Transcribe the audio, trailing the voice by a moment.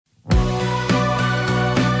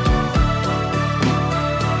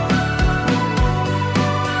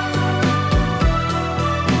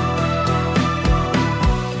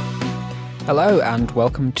Hello and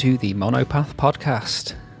welcome to the Monopath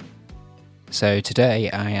podcast. So today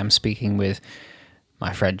I am speaking with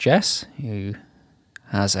my friend Jess, who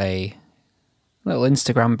has a little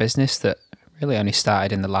Instagram business that really only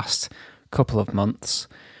started in the last couple of months,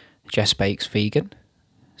 Jess Bakes Vegan.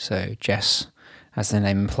 So Jess, as the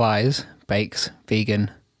name implies, bakes vegan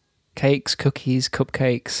cakes, cookies,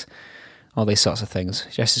 cupcakes, all these sorts of things.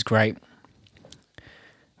 Jess is great.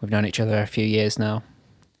 We've known each other a few years now.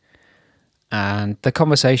 And the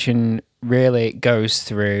conversation really goes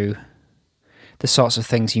through the sorts of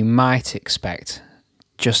things you might expect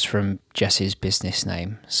just from Jess's business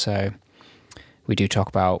name. So we do talk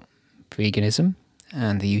about veganism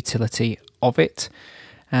and the utility of it,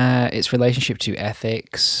 its relationship to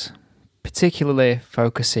ethics, particularly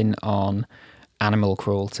focusing on animal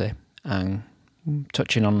cruelty and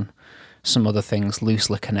touching on some other things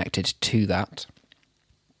loosely connected to that.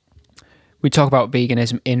 We talk about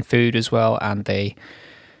veganism in food as well, and the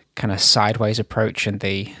kind of sideways approach and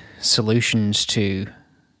the solutions to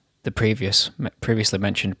the previously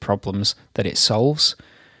mentioned problems that it solves.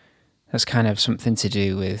 That's kind of something to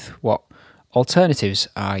do with what alternatives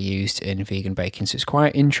are used in vegan baking. So it's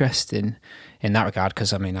quite interesting in that regard,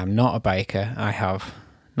 because I'm not a baker. I have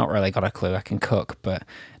not really got a clue. I can cook, but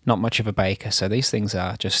not much of a baker. So these things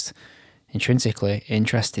are just intrinsically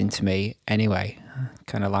interesting to me anyway.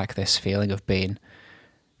 Kind of like this feeling of being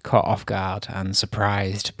caught off guard and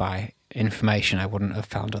surprised by information I wouldn't have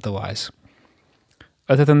found otherwise.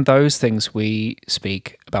 Other than those things, we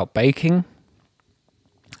speak about baking,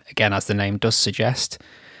 again, as the name does suggest.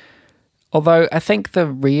 Although I think the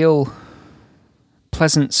real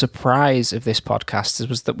pleasant surprise of this podcast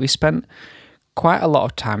was that we spent quite a lot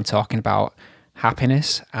of time talking about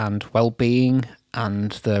happiness and well-being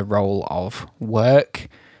and the role of work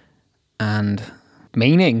and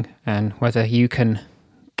meaning, and whether you can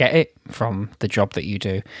get it from the job that you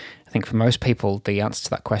do. I think for most people the answer to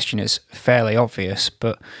that question is fairly obvious,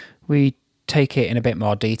 but we take it in a bit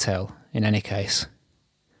more detail in any case.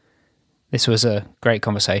 This was a great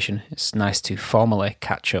conversation. It's nice to formally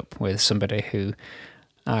catch up with somebody who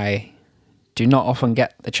I do not often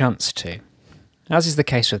get the chance to, as is the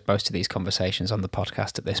case with most of these conversations on the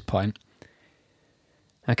podcast at this point.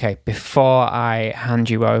 Okay, before I hand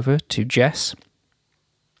you over to Jess,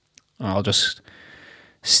 I'll just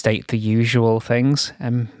state the usual things.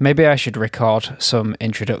 Maybe I should record some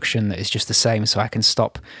introduction that is just the same so I can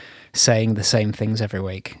stop saying the same things every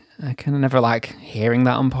week. I kind of never like hearing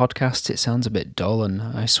that on podcasts. It sounds a bit dull and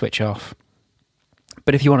I switch off.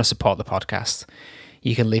 But if you want to support the podcast,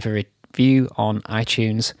 you can leave a review on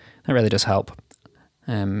iTunes. That really does help.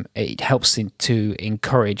 It helps to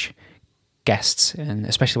encourage guests, and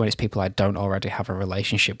especially when it's people I don't already have a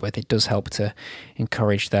relationship with. It does help to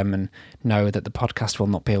encourage them and know that the podcast will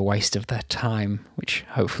not be a waste of their time, which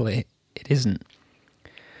hopefully it isn't.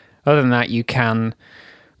 Other than that, you can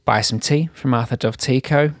buy some tea from Arthur Dove Tea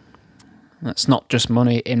Co. That's not just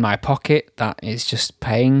money in my pocket, that is just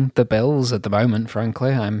paying the bills at the moment,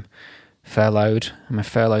 frankly. I'm a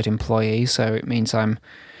furloughed employee, so it means I'm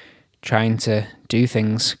trying to do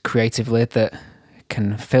things creatively that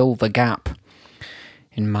can fill the gap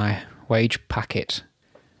in my wage packet.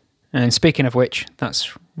 And speaking of which,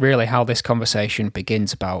 that's really how this conversation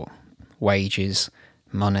begins, about wages,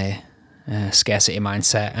 money, scarcity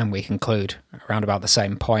mindset, and we conclude around about the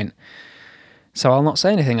same point. So I'll not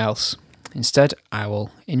say anything else. Instead, I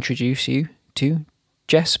will introduce you to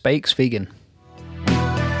Jess Bakes Vegan.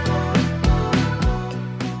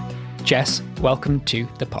 Jess, welcome to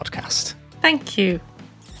the podcast. Thank you.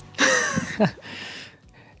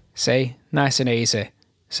 See, nice and easy.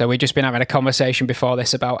 So we've just been having a conversation before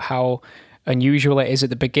this about how unusual it is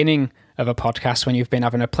at the beginning of a podcast, when you've been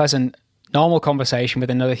having a pleasant, normal conversation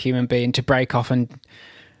with another human being, to break off and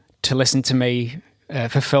to listen to me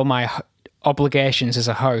fulfill my obligations as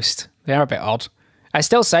a host. They are a bit odd. I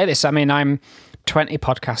still say this. I'm 20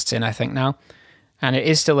 podcasts in, I think, now. And it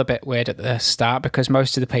is still a bit weird at the start, because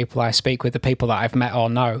most of the people I speak with are people that I've met or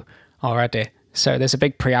know already. So there's a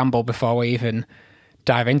big preamble before we even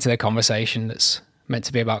dive into the conversation that's meant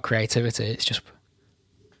to be about creativity. It's just,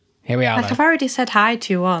 here we are. I've already said hi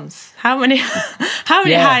to you once. How many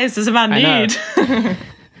highs does a man need?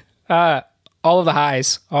 All of the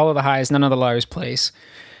highs, none of the lows, please.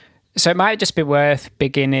 So it might just be worth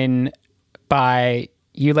beginning by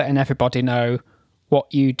you letting everybody know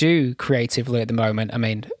what you do creatively at the moment.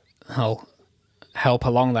 I'll help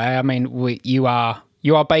along there.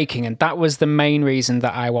 You are baking, and that was the main reason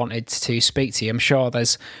that I wanted to speak to you. I'm sure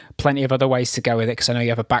there's plenty of other ways to go with it, because I know you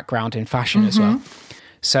have a background in fashion as well.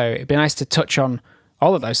 So it'd be nice to touch on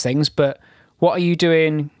all of those things, but what are you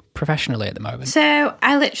doing professionally at the moment? So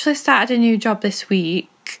I literally started a new job this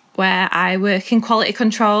week where I work in quality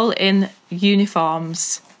control in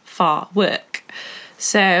uniforms for work.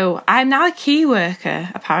 So I'm now a key worker,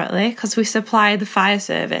 apparently, because we supply the fire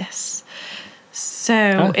service.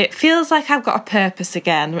 So It feels like I've got a purpose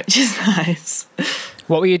again, which is nice.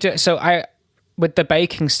 What were you doing? So with the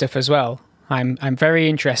baking stuff as well, I'm very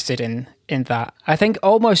interested in that. I think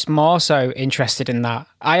almost more so interested in that.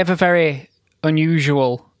 I have a very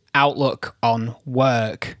unusual outlook on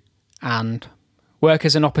work, and work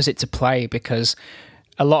is an opposite to play, because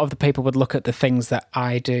a lot of the people would look at the things that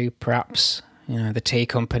I do, perhaps, the tea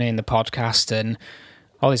company and the podcast and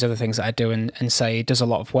all these other things that I do, and say he does a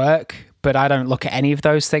lot of work, but I don't look at any of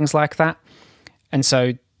those things like that. And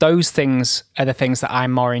so those things are the things that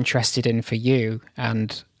I'm more interested in for you.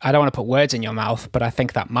 And I don't want to put words in your mouth, but I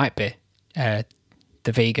think that might be the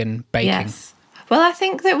vegan baking. Yes. Well, I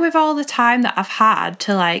think that with all the time that I've had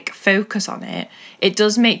to focus on it, it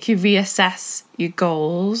does make you reassess your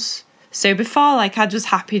goals. So before, I was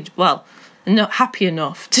happy, not happy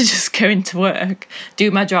enough to just go into work,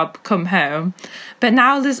 do my job, come home. But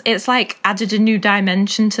now it's added a new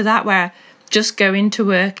dimension to that, where just going to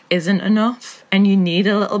work isn't enough and you need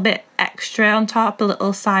a little bit extra on top, a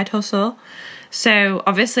little side hustle. So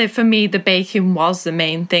obviously for me, the baking was the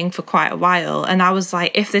main thing for quite a while. And I was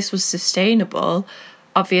like, if this was sustainable,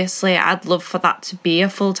 obviously I'd love for that to be a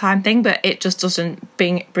full-time thing, but it just doesn't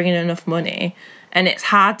bring in enough money. And it's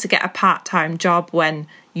hard to get a part-time job when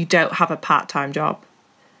you don't have a part-time job.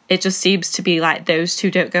 It just seems to be like those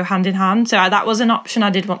two don't go hand in hand. So that was an option I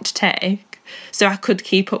did want to take, so I could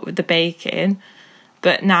keep up with the baking.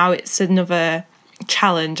 But now it's another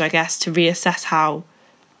challenge, I guess, to reassess how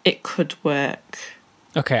it could work.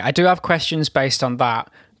 Okay, I do have questions based on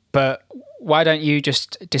that, but why don't you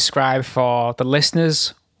just describe for the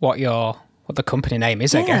listeners what the company name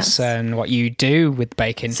is, I guess, and what you do with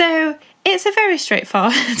baking. So it's a very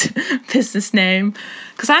straightforward business name,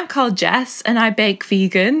 because I'm called Jess and I bake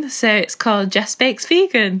vegan, so it's called Jess Bakes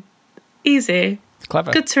Vegan. Easy.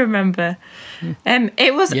 Clever. Good to remember.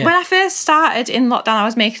 It was when I first started in lockdown, I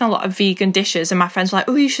was making a lot of vegan dishes and my friends were like,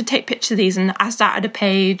 oh, you should take pictures of these. And I started a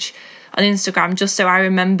page on Instagram just so I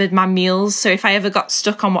remembered my meals. So if I ever got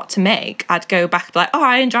stuck on what to make, I'd go back and be like, oh,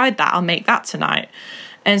 I enjoyed that, I'll make that tonight.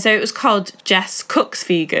 And so it was called Jess Cooks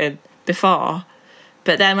Vegan before.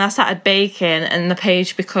 But then when I started baking and the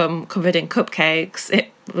page become covered in cupcakes,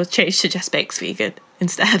 it was changed to Jess Bakes Vegan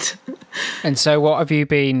instead. And so what have you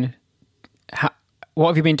been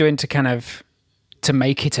doing to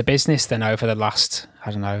make it a business then over the last,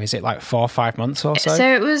 I don't know, is it 4 or 5 months or so?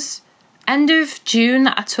 So it was end of June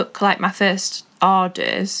that I took my first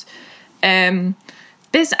orders. I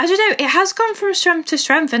don't know, it has gone from strength to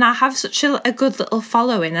strength, and I have such a good little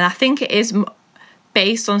following, and I think it is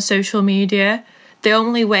based on social media. The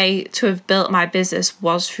only way to have built my business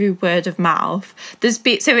was through word of mouth.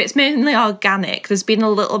 So it's mainly organic. There's been a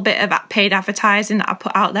little bit of paid advertising that I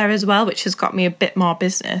put out there as well, which has got me a bit more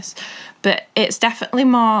business. But it's definitely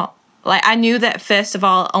more I knew that first of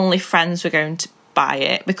all, only friends were going to buy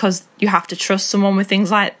it, because you have to trust someone with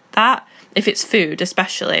things like that, if it's food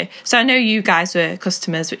especially. So I know you guys were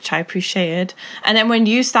customers, which I appreciated. And then when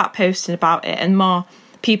you start posting about it and more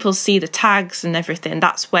people see the tags and everything,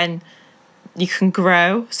 that's when you can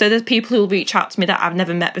grow. So there's people who will reach out to me that I've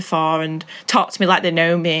never met before and talk to me like they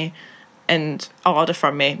know me and order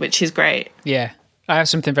from me, which is great. Yeah, I have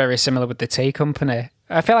something very similar with the tea company.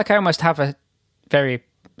 I feel like I almost have a very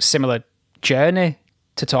similar journey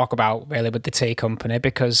to talk about really with the tea company,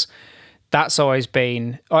 because that's always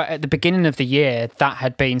been, or at the beginning of the year, that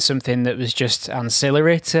had been something that was just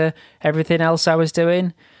ancillary to everything else I was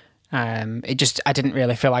doing. I didn't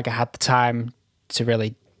really feel like I had the time to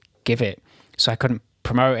really give it, so I couldn't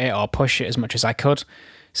promote it or push it as much as I could.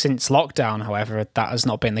 Since lockdown, however, that has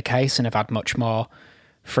not been the case, and I've had much more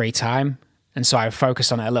free time, and so I've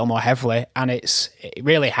focused on it a little more heavily, and it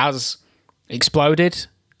really has exploded,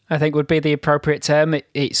 I think would be the appropriate term.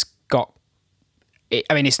 It's not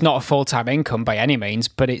a full-time income by any means,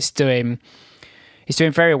 but it's doing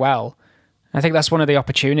very well. I think that's one of the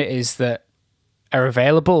opportunities that are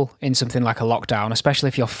available in something like a lockdown, especially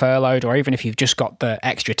if you're furloughed, or even if you've just got the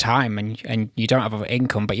extra time and you don't have an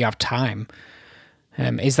income, but you have time.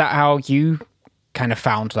 Is that how you kind of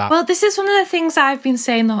found that? Well, this is one of the things I've been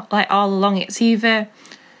saying all along. It's either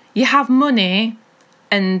you have money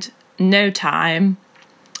and no time,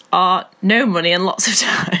 or no money and lots of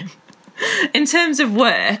time. In terms of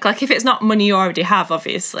work, if it's not money you already have,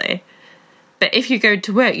 obviously. But if you go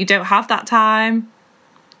to work, you don't have that time.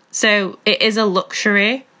 So it is a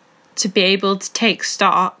luxury to be able to take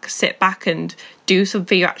stock, sit back and do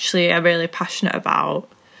something you actually are really passionate about.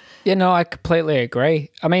 Yeah, no, I completely agree.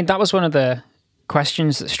 I mean, that was one of the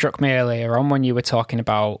questions that struck me earlier on when you were talking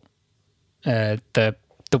about the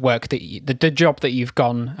work that the job that you've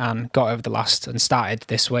gone and got over the last and started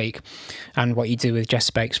this week, and what you do with Jess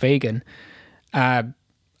Bakes Vegan. I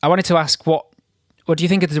wanted to ask, what do you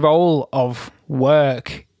think of the role of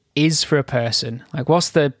work is for a person? Like, what's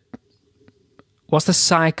the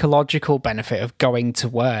psychological benefit of going to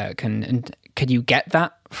work, and can you get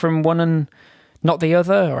that from one and not the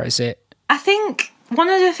other, or is it? I think one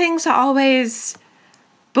of the things that always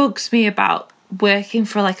bugs me about working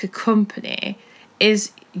for like a company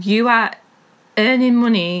is you are earning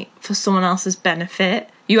money for someone else's benefit.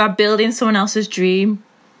 You are building someone else's dream.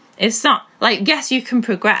 It's not like, yes, you can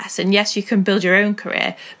progress and yes, you can build your own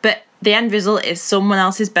career, but the end result is someone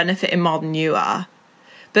else is benefiting more than you are.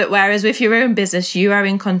 But whereas with your own business, you are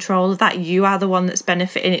in control of that. You are the one that's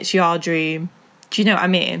benefiting. It's your dream. Do you know what I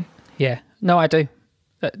mean? Yeah. No, I do.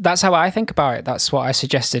 That's how I think about it. That's what I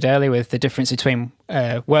suggested earlier with the difference between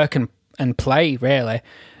work and play, really.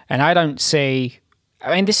 And I don't see...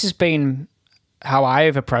 I mean, this has been how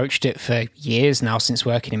I've approached it for years now, since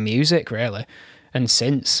working in music, really. And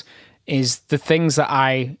since, is the things that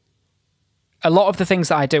a lot of the things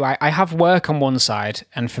that I do, I have work on one side,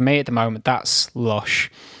 and for me at the moment, that's lush.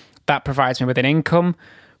 That provides me with an income.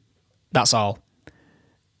 That's all.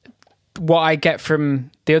 What I get from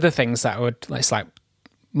the other things that it's like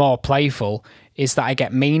more playful, is that I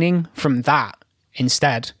get meaning from that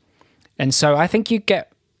instead. And so I think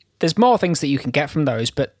there's more things that you can get from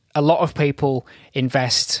those, but a lot of people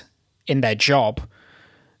invest in their job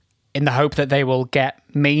in the hope that they will get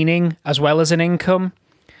meaning as well as an income.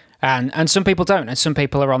 And some people don't, and some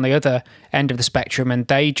people are on the other end of the spectrum, and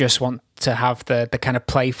they just want to have the kind of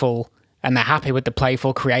playful, and they're happy with the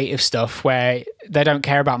playful, creative stuff where they don't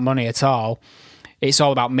care about money at all. It's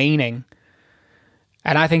all about meaning.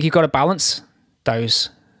 And I think you've got to balance those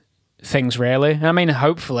things, really. I mean,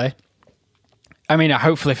 hopefully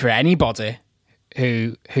for anybody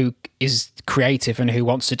who is creative and who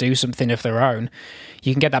wants to do something of their own,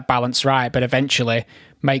 you can get that balance right, but eventually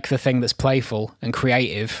make the thing that's playful and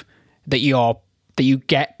creative that you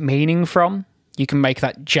get meaning from. You can make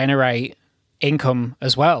that generate income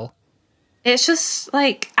as well. It's just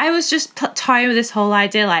like, I was just toying with this whole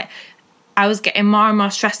idea, like I was getting more and more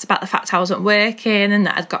stressed about the fact I wasn't working and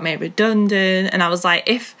that I'd got made redundant, and I was like,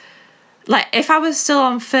 if I was still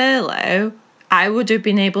on furlough, I would have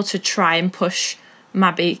been able to try and push my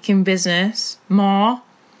baking business more,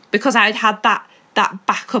 because I'd had that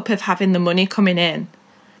backup of having the money coming in.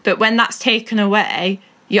 But when that's taken away,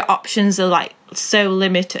 your options are like so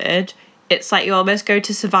limited. It's like you almost go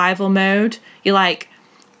to survival mode. You're like,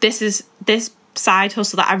 this side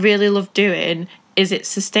hustle that I really love doing, is it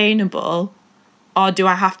sustainable, or do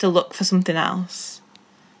I have to look for something else?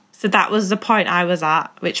 So that was the point I was at,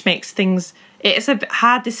 which makes things, it's a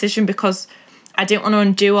hard decision because I didn't want to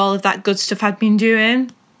undo all of that good stuff I'd been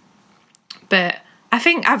doing. But I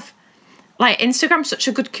think Instagram's such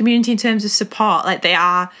a good community in terms of support. Like, they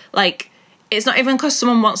are, like, it's not even because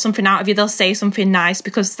someone wants something out of you, they'll say something nice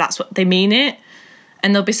because that's what they mean it.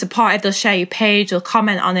 And they'll be supportive, they'll share your page, they'll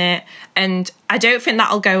comment on it. And I don't think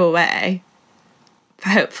that'll go away,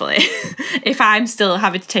 hopefully, if I'm still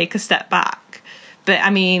having to take a step back. But I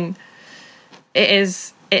mean,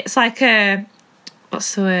 it's like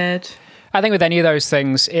what's the word? I think with any of those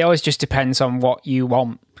things, it always just depends on what you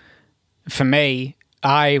want. For me,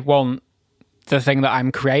 I want the thing that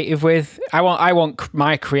I'm creative with. I want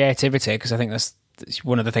my creativity, because I think that's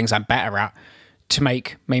one of the things I'm better at, to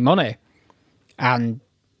make me money. And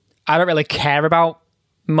I don't really care about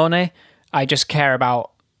money. I just care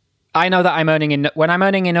about, I know that I'm earning when I'm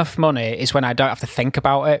earning enough money is when I don't have to think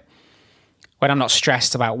about it, when I'm not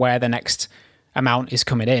stressed about where the next amount is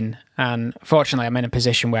coming in. And fortunately, I'm in a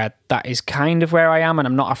position where that is kind of where I am, and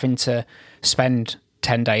I'm not having to spend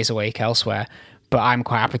 10 days a week elsewhere. But I'm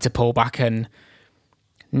quite happy to pull back and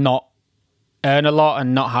not earn a lot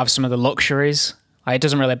and not have some of the luxuries. Like, it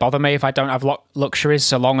doesn't really bother me if I don't have luxuries,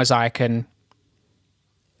 so long as I can,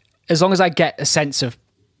 as long as I get a sense of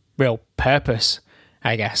real purpose,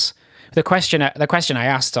 I guess. The question I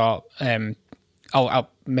asked, or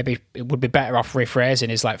maybe it would be better off rephrasing,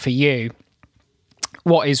 is like, for you,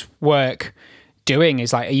 what is work doing?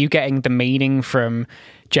 Is like, are you getting the meaning from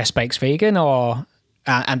Jess Bakes Vegan, or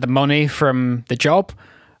and the money from the job,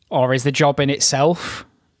 or is the job in itself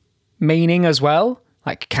meaning as well?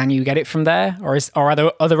 Like, can you get it from there, or are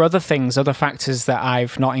there other things, other factors that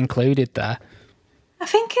I've not included there? I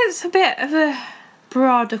think it's a bit of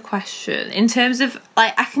broader question in terms of,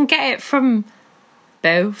 like, I can get it from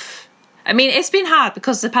both. I mean, it's been hard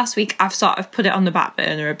because the past week I've sort of put it on the back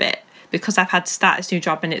burner a bit because I've had to start this new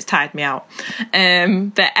job and it's tired me out.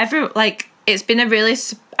 But it's been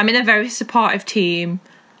I'm in a very supportive team,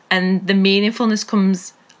 and the meaningfulness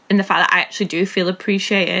comes in the fact that I actually do feel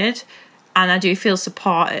appreciated and I do feel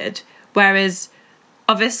supported. Whereas,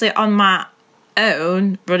 obviously, on my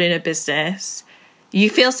own, running a business, you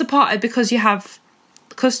feel supported because you have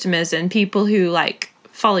customers and people who, like,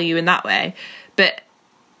 follow you in that way. But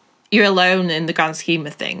you're alone in the grand scheme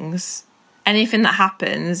of things. Anything that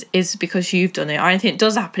happens is because you've done it, or anything that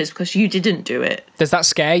does happen is because you didn't do it. Does that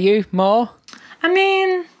scare you more? I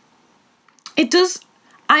mean, it does.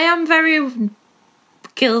 I am very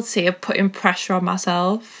guilty of putting pressure on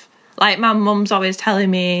myself. Like, my mum's always telling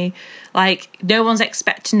me, like, no one's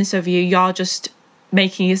expecting this of you. You're just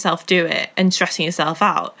making yourself do it and stressing yourself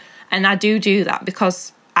out. And I do that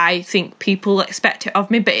because I think people expect it of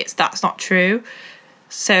me, but that's not true.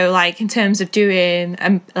 So, like, in terms of doing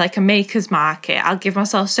a maker's market, I'll give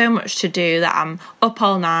myself so much to do that I'm up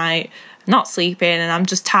all night, not sleeping, and I'm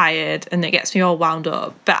just tired, and it gets me all wound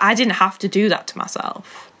up. But I didn't have to do that to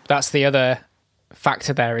myself. That's the other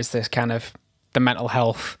factor there, is this kind of the mental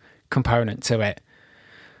health component to it.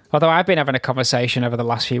 Although I've been having a conversation over the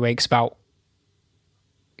last few weeks about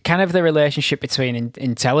kind of the relationship between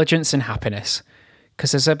intelligence and happiness.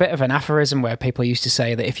 Because there's a bit of an aphorism where people used to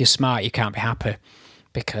say that if you're smart, you can't be happy.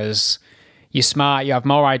 Because you're smart, you have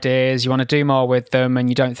more ideas, you want to do more with them, and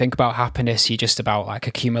you don't think about happiness. You're just about, like,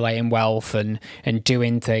 accumulating wealth and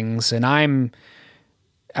doing things. And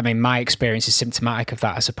my experience is symptomatic of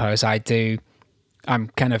that, I suppose. I'm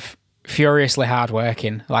kind of furiously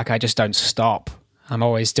hardworking. Like, I just don't stop. I'm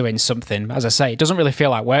always doing something. As I say, it doesn't really feel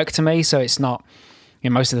like work to me, so it's not,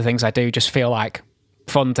 most of the things I do just feel like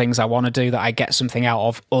fun things I want to do that I get something out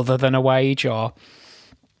of other than a wage, so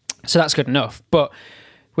that's good enough. But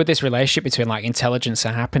with this relationship between, like, intelligence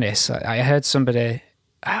and happiness, I heard somebody,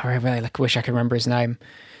 I really wish I could remember his name,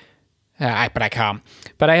 but I can't.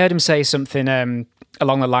 But I heard him say something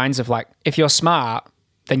along the lines of, like, if you're smart,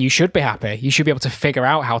 then you should be happy. You should be able to figure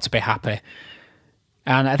out how to be happy.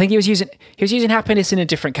 And I think he was using happiness in a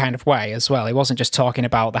different kind of way as well. He wasn't just talking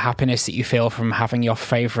about the happiness that you feel from having your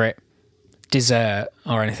favourite dessert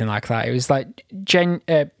or anything like that. It was like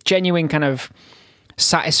genuine kind of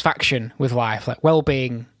satisfaction with life, like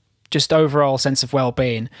well-being, just overall sense of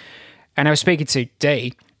well-being. And I was speaking to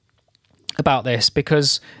Dee about this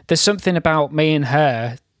because there's something about me and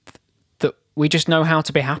her that we just know how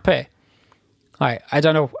to be happy. Like, I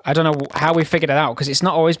don't know how we figured it out, because it's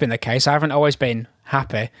not always been the case. I haven't always been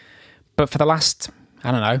happy, but for the last,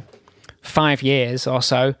 5 years or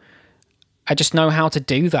so, I just know how to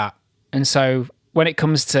do that. And so when it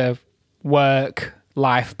comes to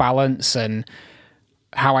work-life balance and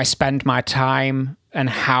how I spend my time and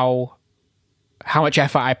how much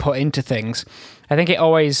effort I put into things, I think it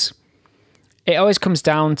always comes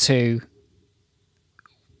down to,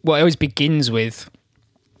 well, it always begins with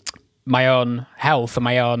my own health and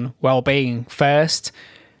my own well-being first.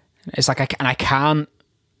 It's like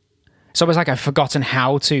it's almost like I've forgotten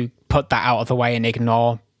how to put that out of the way and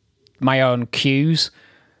ignore my own cues,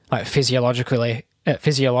 like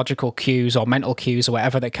physiological cues or mental cues or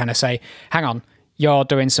whatever, that kind of say, hang on, you're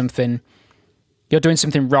doing something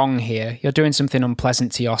wrong here. You're doing something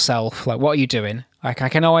unpleasant to yourself. Like, what are you doing? Like, I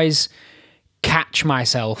can always catch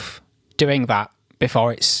myself doing that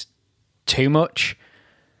before it's too much.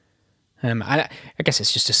 I guess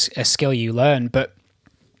it's just a skill you learn, but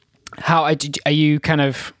are you kind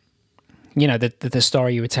of, the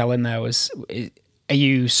story you were telling there was, are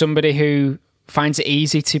you somebody who finds it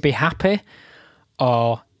easy to be happy,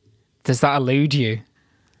 or does that elude you?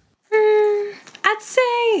 I'd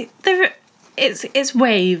say it's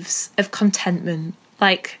waves of contentment.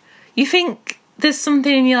 Like, you think there's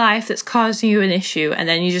something in your life that's causing you an issue, and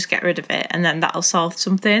then you just get rid of it, and then that'll solve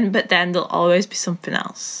something, but then there'll always be something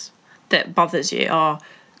else that bothers you or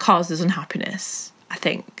causes unhappiness, I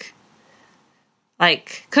think.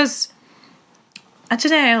 Like, because, I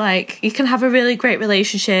don't know, like, you can have a really great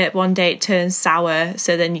relationship, one day it turns sour,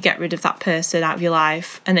 so then you get rid of that person out of your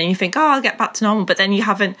life, and then you think, oh, I'll get back to normal, but then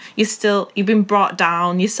you've been brought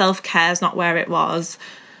down, your self-care's not where it was.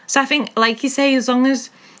 So I think, like you say, as long as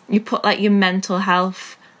you put, like, your mental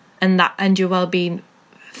health and your well-being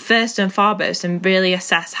first and foremost, and really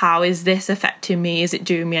assess, how is this affecting me? Is it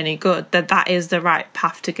doing me any good? That is the right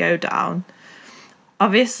path to go down.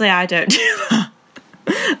 Obviously, I don't do that.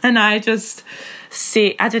 And I just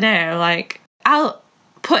see, I don't know, like, I'll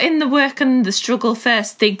put in the work and the struggle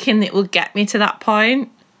first, thinking it will get me to that point.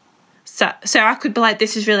 So I could be like,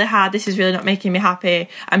 this is really hard, this is really not making me happy,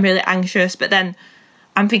 I'm really anxious, but then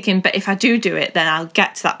I'm thinking, but if I do it, then I'll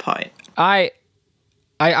get to that point. I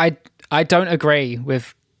don't agree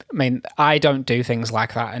with. I mean, I don't do things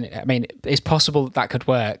like that, and I mean, it's possible that could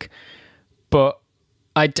work, but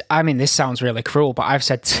I mean, this sounds really cruel, but I've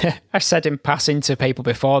said in passing to people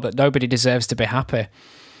before that nobody deserves to be happy,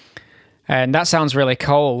 and that sounds really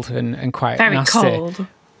cold and quite very nasty. Cold.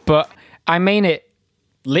 But I mean it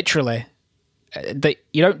literally. That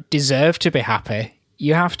you don't deserve to be happy.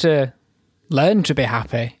 You have to learn to be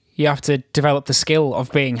happy. You have to develop the skill of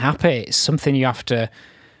being happy. It's something you have to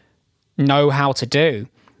know how to do.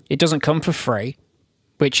 It doesn't come for free,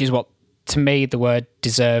 which is what, to me, the word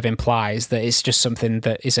deserve implies, that it's just something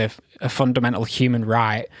that is a fundamental human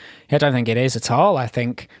right. I don't think it is at all. I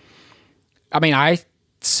mean, I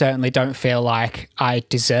certainly don't feel like I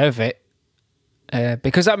deserve it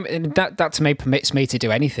because that to me permits me to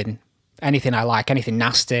do anything I like, anything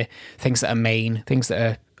nasty, things that are mean, things that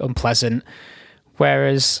are unpleasant.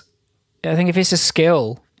 Whereas I think if it's a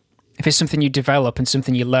skill, if it's something you develop and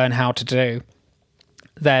something you learn how to do,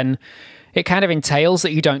 then it kind of entails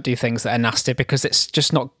that you don't do things that are nasty because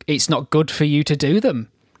it's not good for you to do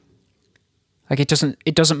them. Like it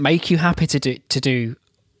doesn't make you happy to do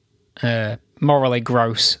morally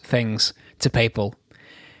gross things to people.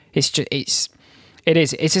 It's a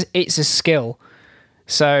skill.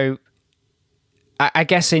 So I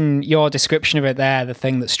guess in your description of it there, the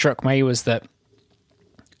thing that struck me was that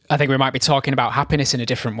I think we might be talking about happiness in a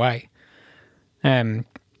different way.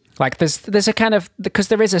 Like there's a kind of, because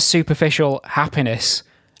there is a superficial happiness,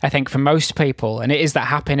 I think, for most people, and it is that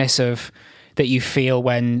happiness that you feel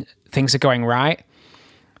when things are going right.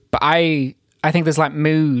 But I think there's like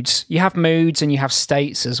moods. You have moods and you have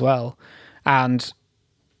states as well. And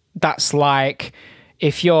that's like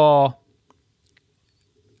if you're,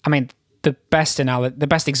 I mean, the best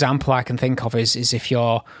example I can think of is if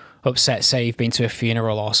you're upset, say you've been to a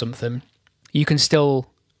funeral or something, you can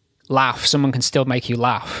still laugh. Someone can still make you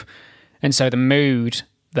laugh. And so the mood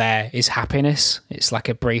there is happiness. It's like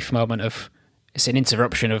a brief moment it's an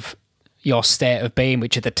interruption of your state of being,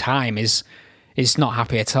 which at the time is not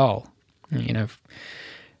happy at all. You know,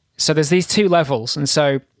 so there's these two levels. And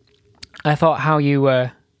so I thought how you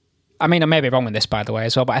were, I mean, I may be wrong with this, by the way,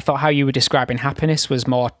 as well, but I thought how you were describing happiness was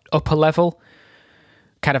more upper level,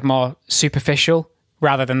 kind of more superficial,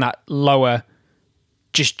 rather than that lower,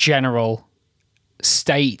 just general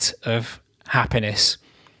state of happiness.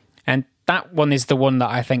 And that one is the one that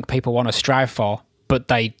I think people want to strive for, but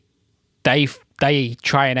they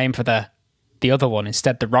try and aim for the other one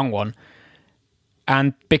instead, the wrong one.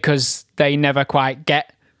 And because they never quite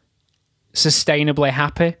get sustainably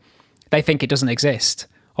happy, they think it doesn't exist,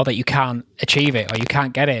 or that you can't achieve it, or you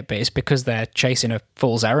can't get it, but it's because they're chasing a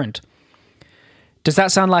fool's errand. Does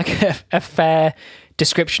that sound like a fair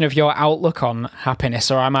description of your outlook on happiness,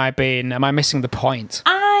 or am I missing the point?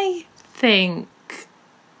 I think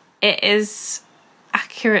it is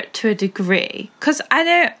accurate to a degree, because I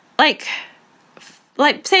don't, like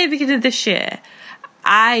say at the beginning of this year,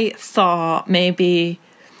 I thought maybe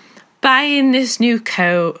buying this new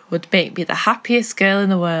coat would make me the happiest girl in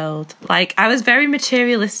the world. Like, I was very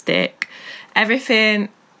materialistic. Everything,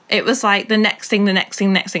 it was like the next thing.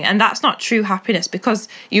 And that's not true happiness, because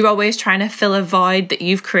you're always trying to fill a void that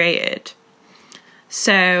you've created.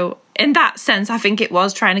 So in that sense, I think it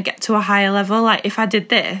was trying to get to a higher level. Like, if I did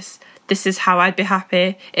this is how I'd be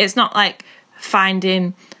happy. It's not like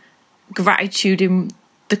finding gratitude in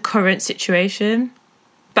the current situation.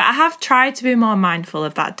 But I have tried to be more mindful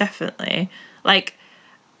of that, definitely. Like,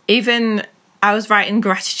 even I was writing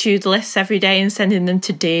gratitude lists every day and sending them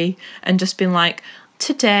to Dee and just being like,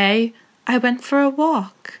 today I went for a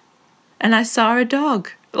walk and I saw a dog.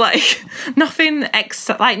 Like, nothing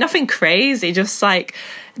crazy, just like,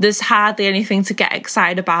 there's hardly anything to get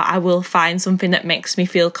excited about. I will find something that makes me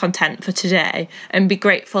feel content for today and be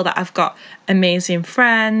grateful that I've got amazing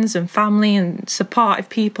friends and family and supportive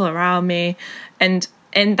people around me. And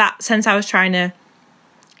in that sense, I was trying to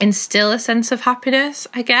instill a sense of happiness,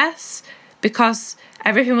 I guess, because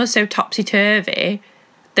everything was so topsy-turvy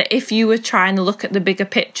that if you were trying to look at the bigger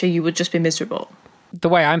picture, you would just be miserable. The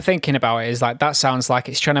way I'm thinking about it is like, that sounds like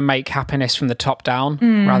it's trying to make happiness from the top down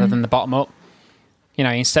rather than the bottom up. You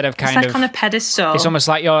know, instead of it's like on a pedestal. It's almost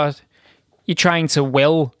like you're trying to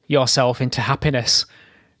will yourself into happiness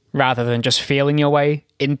rather than just feeling your way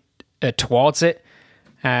in towards it.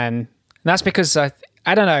 And that's because I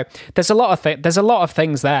don't know. There's a lot of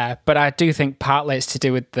things there, but I do think partly it's to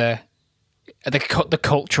do with the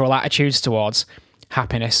cultural attitudes towards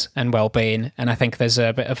happiness and well-being. And I think there's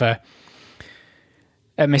a bit of a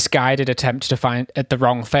a misguided attempt to find at the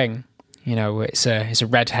wrong thing. You know, it's a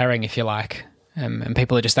red herring, if you like. And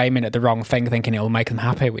people are just aiming at the wrong thing, thinking it'll make them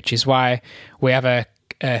happy, which is why we have a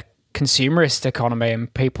consumerist economy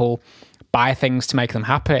and people buy things to make them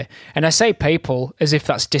happy. And I say people as if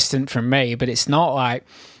that's distant from me, but it's not. Like,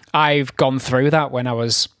 I've gone through that when I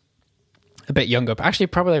was a bit younger, but actually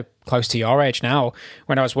probably close to your age now,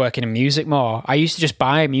 when I was working in music more. I used to just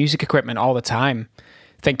buy music equipment all the time,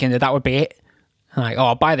 thinking that would be it. Like, oh,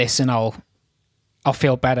 I'll buy this and I'll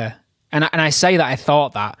feel better. And I say that I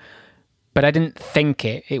thought that, but I didn't think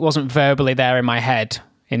it. It wasn't verbally there in my head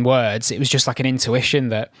in words. It was just like an intuition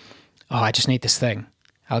that, oh, I just need this thing.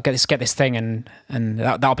 I'll get this thing and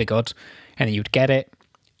that'll be good. And then you'd get it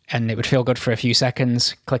and it would feel good for a few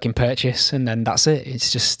seconds, clicking purchase, and then that's it.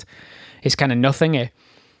 It's kind of nothing. I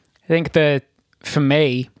think for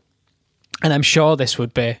me, and I'm sure this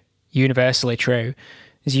would be universally true,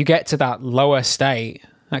 is you get to that lower state,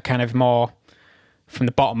 that kind of more from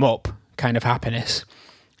the bottom up kind of happiness,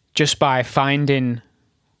 just by finding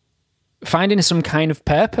some kind of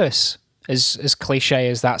purpose, as cliche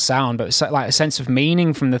as that sound, but it's like a sense of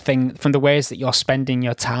meaning from the ways that you're spending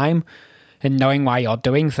your time and knowing why you're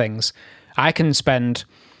doing things. I can spend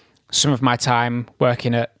some of my time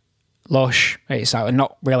working at Lush. It's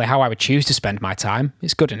not really how I would choose to spend my time.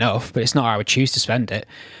 It's good enough, but it's not how I would choose to spend it.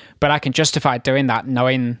 But I can justify doing that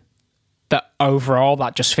knowing that overall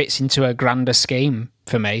that just fits into a grander scheme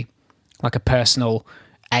for me, like a personal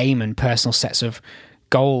aim and personal sets of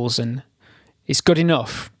goals, and it's good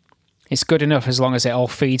enough. It's good enough as long as it all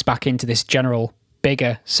feeds back into this general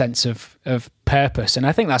bigger sense of purpose. And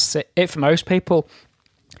I think that's it for most people.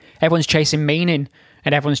 Everyone's chasing meaning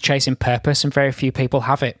and everyone's chasing purpose, and very few people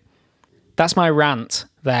have it. That's my rant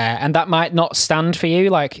there, and that might not stand for you.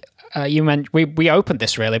 Like you meant, we opened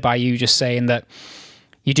this really by you just saying that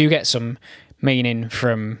you do get some meaning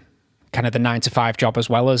from kind of the 9-to-5 job as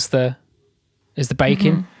well as the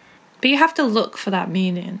baking. Mm-hmm. But you have to look for that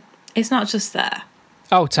meaning. It's not just there.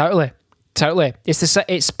 Oh, totally.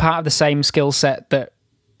 It's part of the same skill set that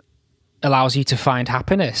allows you to find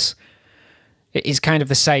happiness. It is kind of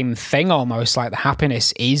the same thing almost, like the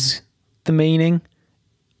happiness is the meaning.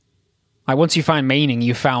 Like once you find meaning,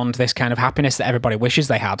 you found this kind of happiness that everybody wishes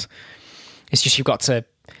they had. It's just you've got to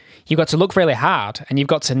look really hard, and you've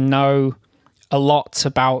got to know a lot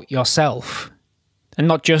about yourself, and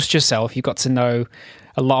not just yourself. You've got to know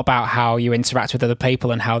a lot about how you interact with other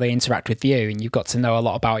people and how they interact with you, and you've got to know a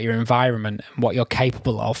lot about your environment and what you're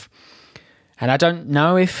capable of. And I don't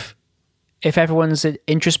know if everyone's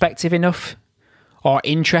introspective enough or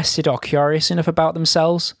interested or curious enough about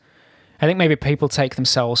themselves. I think maybe people take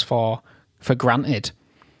themselves for granted,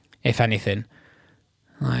 if anything.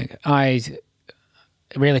 Like, I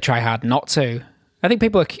really try hard not to. I think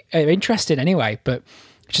people are interested anyway, but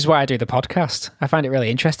which is why I do the podcast. I find it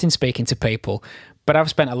really interesting speaking to people, but I've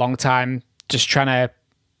spent a long time just trying to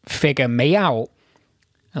figure me out.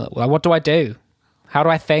 Well, what do I do? How do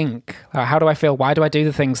I think? How do I feel? Why do I do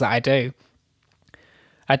the things that I do?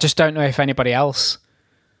 I just don't know if anybody else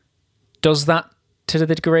does that to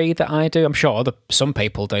the degree that I do. I'm sure some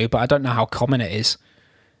people do, but I don't know how common it is.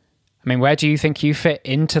 I mean, where do you think you fit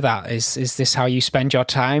into that? Is this how you spend your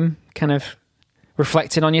time, kind of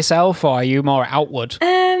reflecting on yourself, or are you more outward?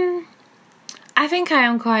 I think I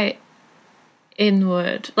am quite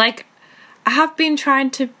inward. Like, I have been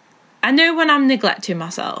I know when I'm neglecting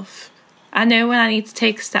myself. I know when I need to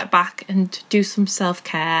take a step back and do some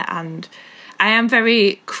self-care, and I am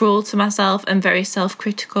very cruel to myself and very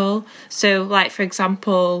self-critical. So, like, for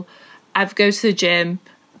example, I go to the gym,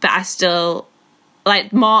 but I still, like,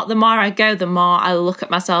 the more I go, the more I look at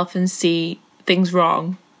myself and see things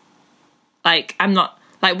wrong. Like, I'm not,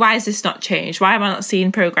 like, why has this not changed? Why am I not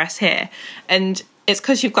seeing progress here? And it's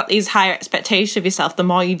because you've got these higher expectations of yourself the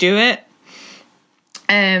more you do it.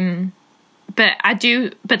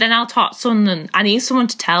 But then I'll talk to someone, I need someone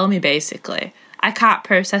to tell me, basically. I can't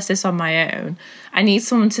process this on my own. I need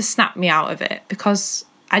someone to snap me out of it, because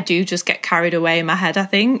I do just get carried away in my head, I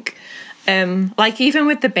think. Like, even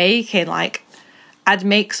with the baking, like, I'd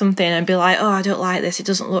make something and be like, oh, I don't like this, it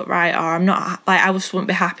doesn't look right, or I'm not, like, I just wouldn't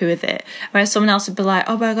be happy with it. Whereas someone else would be like,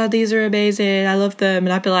 oh my God, these are amazing, I love them.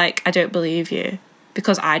 And I'd be like, I don't believe you,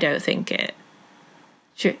 because I don't think it.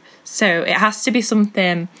 So it has to be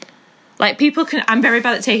something, like, I'm very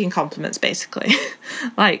bad at taking compliments, basically.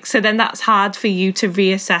 Like, so then that's hard for you to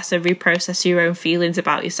reassess and reprocess your own feelings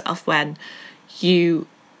about yourself when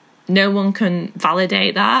no one can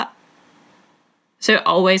validate that. So it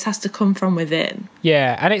always has to come from within.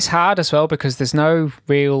 Yeah, and it's hard as well because there's no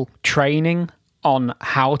real training on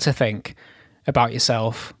how to think about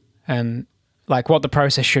yourself. And like what the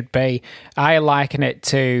process should be. I liken it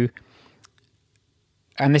to,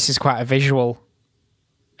 and this is quite a visual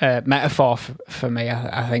metaphor for me,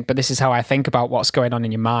 I think, but this is how I think about what's going on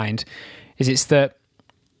in your mind, is it's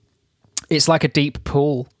like a deep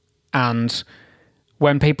pool. And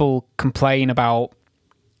when people complain about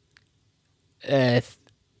they're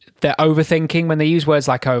overthinking, when they use words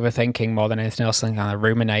like overthinking more than anything else, and kind of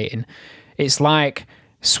ruminating, it's like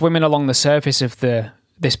swimming along the surface of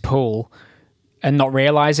this pool and not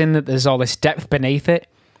realizing that there's all this depth beneath it.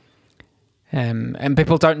 And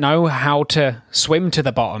people don't know how to swim to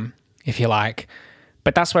the bottom, if you like.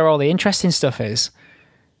 But that's where all the interesting stuff is.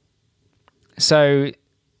 So,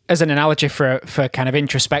 as an analogy for kind of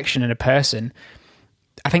introspection in a person,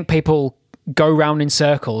 I think people go round in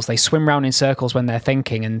circles. They swim round in circles when they're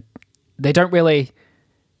thinking, and they don't really...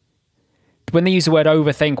 When they use the word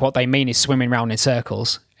overthink, what they mean is swimming round in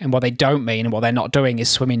circles. And what they don't mean, and what they're not doing, is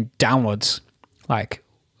swimming downwards, like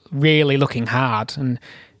really looking hard. And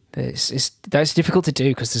that's difficult to do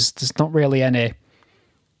because there's not really any...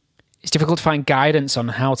 It's difficult to find guidance on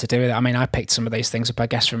how to do it. I mean, I picked some of these things up, I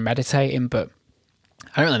guess, from meditating, but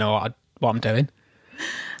I don't really know what I'm doing.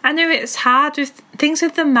 I know it's hard with things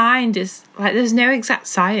with the mind. Is like there's no exact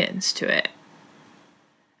science to it.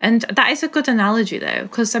 And that is a good analogy, though,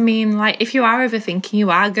 because I mean, like, if you are overthinking,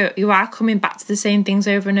 you are coming back to the same things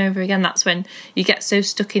over and over again. That's when you get so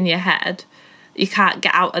stuck in your head, you can't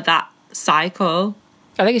get out of that cycle.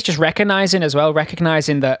 I think it's just recognizing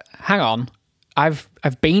that, hang on, I've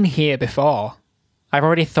been here before. I've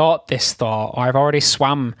already thought this thought, or I've already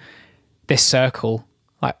swam this circle.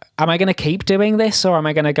 Like, am I going to keep doing this, or am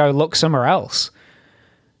I going to go look somewhere else?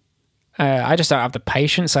 I just don't have the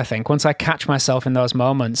patience, I think. Once I catch myself in those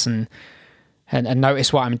moments and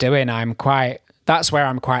notice what I'm doing, that's where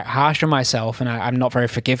I'm quite harsh on myself, and I'm not very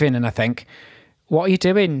forgiving. And I think, what are you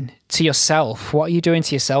doing to yourself? What are you doing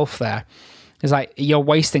to yourself there? It's like, you're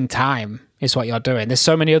wasting time is what you're doing. There's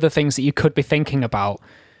so many other things that you could be thinking about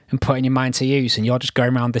and putting your mind to use, and you're just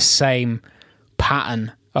going around this same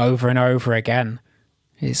pattern over and over again.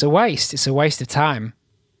 It's a waste. It's a waste of time,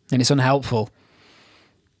 and it's unhelpful.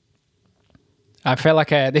 I feel like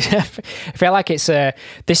this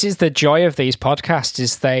is the joy of these podcasts,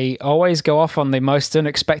 is they always go off on the most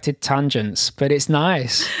unexpected tangents, but it's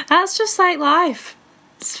nice. That's just like life.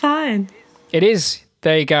 It's fine. It is.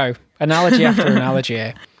 There you go. Analogy after analogy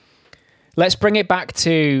here. Let's bring it back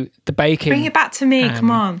to the baking. Bring it back to me, come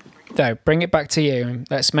on. No, bring it back to you.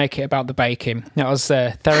 Let's make it about the baking. That was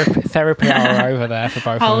therapy hour over there for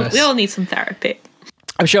both of us. We all need some therapy.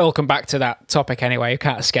 I'm sure we'll come back to that topic anyway. You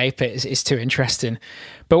can't escape it. It's too interesting.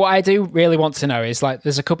 But what I do really want to know is, like,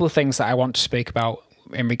 there's a couple of things that I want to speak about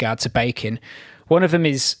in regard to baking. One of them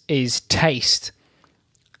is taste.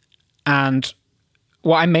 And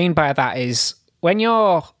what I mean by that is, when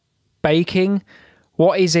you're baking,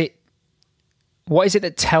 what is it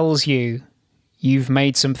that tells you you've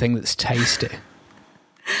made something that's tasty?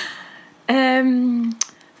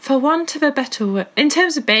 For want of a better word, in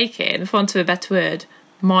terms of baking, for want of a better word,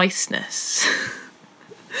 moistness.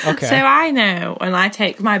 Okay. So I know when I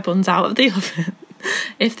take my buns out of the oven,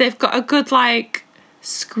 if they've got a good, like,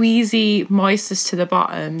 squeezy moistness to the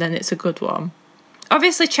bottom, then it's a good one.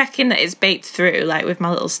 Obviously checking that it's baked through, like with my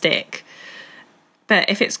little stick. But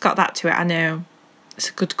if it's got that to it, I know it's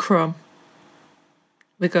a good crumb.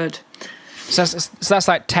 We're good. So that's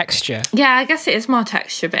like texture. Yeah, I guess it is more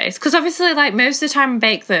texture based. Because obviously, like, most of the time I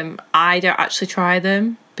bake them, I don't actually try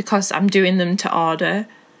them because I'm doing them to order.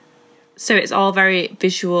 So it's all very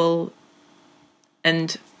visual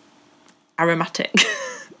and aromatic.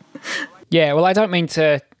 Yeah, well, I don't mean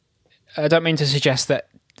to suggest that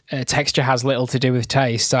texture has little to do with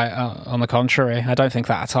taste. On the contrary, I don't think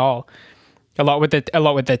that at all. A lot with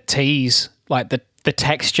the teas, like the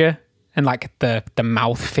texture and like the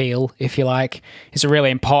mouth feel, if you like, is a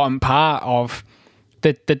really important part of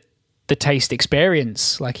the taste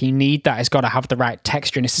experience. Like, you need that. It's got to have the right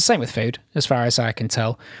texture, and it's the same with food, as far as I can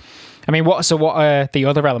tell. I mean, what are the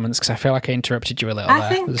other elements? Because I feel like I interrupted you a little there. I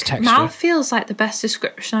think texture. mouth feels like the best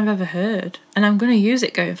description I've ever heard, and I'm going to use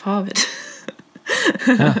it going forward.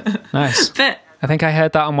 Oh, nice. But I think I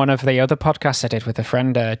heard that on one of the other podcasts I did with a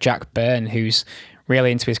friend, Jack Byrne, who's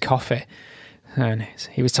really into his coffee. And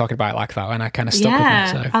he was talking about it like that, and I kind of stuck with me.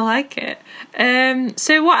 So. I like it.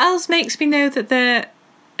 So what else makes me know that they're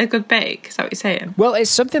a good bake? Is that what you're saying? Well, it's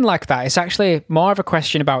something like that. It's actually more of a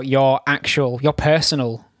question about your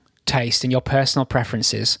personal taste and your personal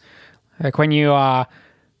preferences. Like, when you're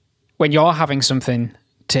having something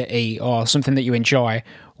to eat or something that you enjoy,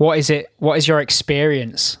 what is your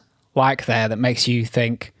experience like there that makes you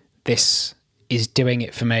think this is doing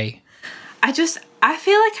it for me? I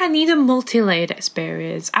feel like I need a multi-layered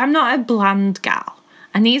experience. I'm not a bland gal.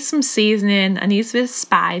 I need some seasoning. I need some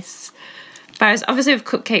spice. Whereas obviously with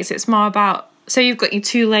cupcakes, it's more about, so you've got your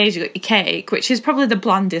 2 layers, you've got your cake, which is probably the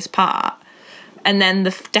blandest part. And then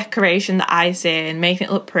the decoration, the icing, making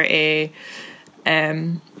it look pretty.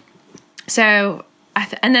 So,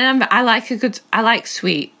 I like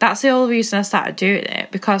sweet. That's the only reason I started doing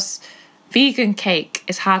it, because vegan cake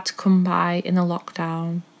is hard to come by in a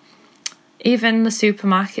lockdown. Even the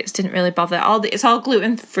supermarkets didn't really bother. It's all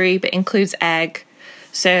gluten-free, but includes egg.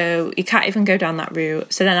 So you can't even go down that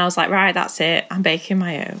route. So then I was like, right, that's it. I'm baking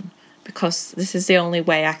my own, because this is the only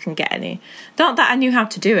way I can get any. Not that I knew how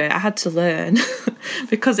to do it. I had to learn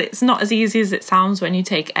because it's not as easy as it sounds when you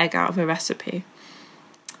take egg out of a recipe.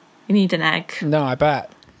 You need an egg. No, I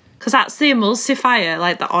bet. Because that's the emulsifier,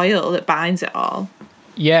 like the oil that binds it all.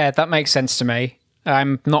 Yeah, that makes sense to me.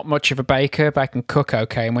 I'm not much of a baker, but I can cook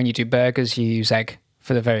okay. And when you do burgers, you use egg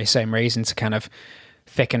for the very same reason, to kind of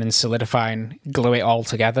thicken and solidify and glue it all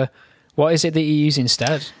together. What is it that you use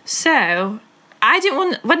instead? So,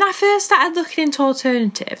 when I first started looking into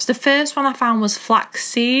alternatives, the first one I found was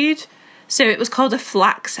flaxseed. So it was called a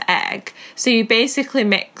flax egg. So you basically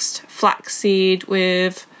mixed flaxseed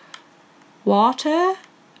with water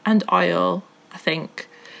and oil, I think.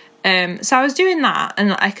 So I was doing that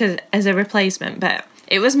and as a replacement, but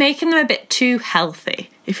it was making them a bit too healthy,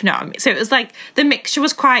 if you know what I mean. So it was like the mixture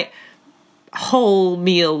was quite whole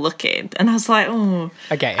meal looking, and I was like, oh,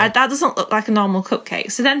 okay, that doesn't look like a normal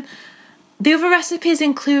cupcake. So then the other recipes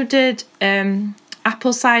included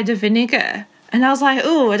apple cider vinegar, and I was like,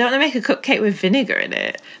 oh, I don't want to make a cupcake with vinegar in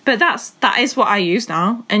it. But that is what I use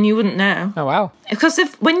now, and you wouldn't know. Oh wow! Because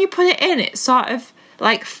when you put it in, it sort of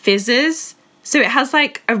like fizzes. So it has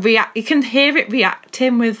like you can hear it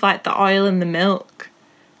reacting with like the oil and the milk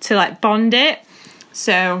to like bond it.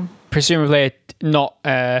 So presumably not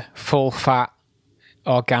full fat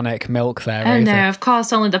organic milk there. Oh no, of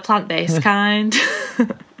course, only the plant-based kind.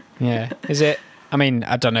 Yeah. Is it, I mean,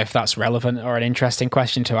 I don't know if that's relevant or an interesting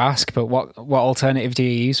question to ask, but what alternative do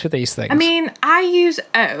you use for these things? I mean, I use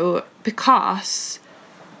oat because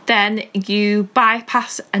then you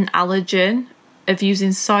bypass an allergen of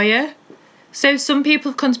using soya. So some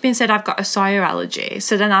people have come to me and said, I've got a soya allergy.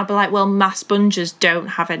 So then I'll be like, well, mass sponges don't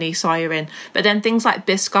have any soya in. But then things like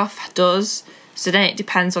Biscoff does. So then it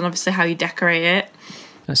depends on obviously how you decorate it.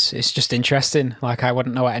 It's just interesting. Like, I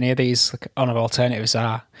wouldn't know what any of these alternatives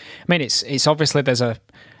are. I mean, it's obviously there's a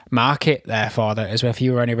market there for that, as well. If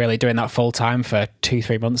you were only really doing that full time for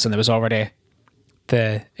 2-3 months and there was already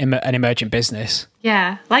an emergent business.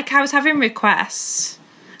 Yeah, like I was having requests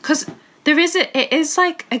because it is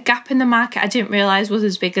like a gap in the market I didn't realise was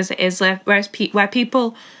as big as it is. Whereas where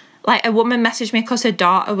people, like a woman messaged me because her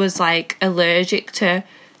daughter was like allergic to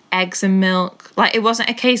eggs and milk. Like, it wasn't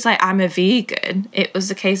a case like I'm a vegan. It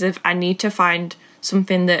was a case of I need to find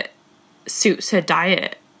something that suits her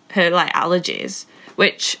diet, her like allergies,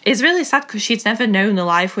 which is really sad because she's never known a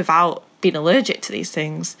life without being allergic to these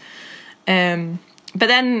things. But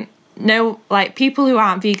then no, like people who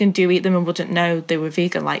aren't vegan do eat them and wouldn't know they were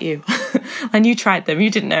vegan like you. And you tried them, you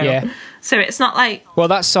didn't know. Yeah. So it's not like... Well,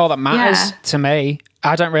 that's all that matters to me.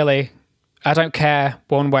 I don't care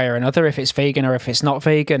one way or another if it's vegan or if it's not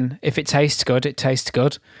vegan. If it tastes good, it tastes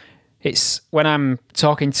good. It's when I'm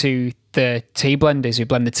talking to the tea blenders who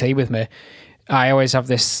blend the tea with me, I always have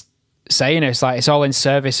this saying, it's like, it's all in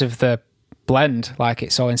service of the blend. Like,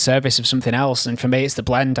 it's all in service of something else. And for me, it's the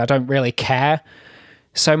blend. I don't really care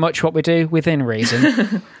so much what we do within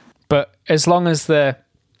reason. But as long as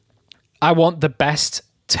I want the best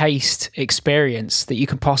taste experience that you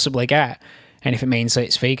can possibly get. And if it means that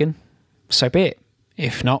it's vegan, so be it.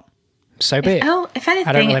 If not, so be it. Oh, if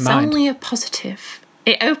anything, it's only a positive.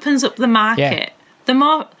 It opens up the market. Yeah. The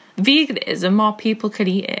more vegan it is, the more people can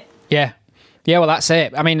eat it. Yeah. Yeah, well, that's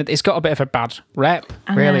it. I mean, it's got a bit of a bad rep,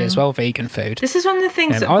 really, as well, vegan food. This is one of the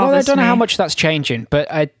things that although bothers I don't know me. how much that's changing, but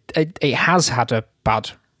it has had a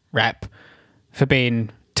bad rep for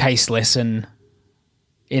being tasteless and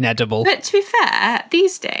inedible. But to be fair,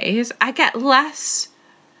 these days, I get less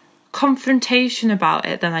confrontation about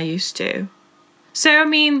it than I used to. So, I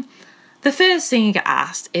mean, the first thing you get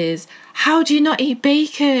asked is, how do you not eat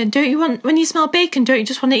bacon? When you smell bacon, don't you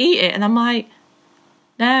just want to eat it? And I'm like,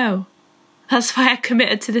 no. That's why I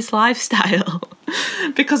committed to this lifestyle.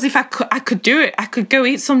 Because if I could do it, I could go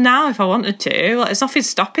eat some now if I wanted to. Like, there's nothing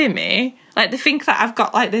stopping me. Like, they think that I've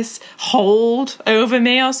got like this hold over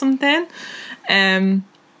me or something.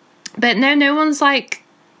 But no one's like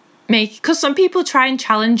because some people try and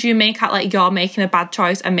challenge you, make out like you're making a bad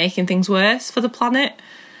choice and making things worse for the planet.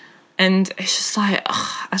 And it's just like,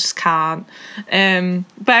 I just can't.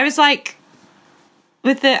 But I was like,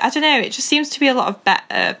 with the, I don't know, it just seems to be a lot of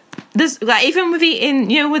better. There's like, even with eating,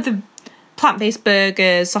 with the plant-based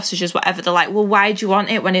burgers, sausages, whatever, they're like, well, why do you want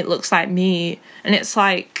it when it looks like meat? And it's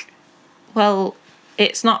like, well,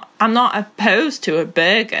 it's not, I'm not opposed to a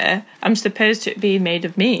burger. I'm just opposed to it being made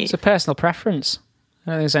of meat. It's a personal preference. I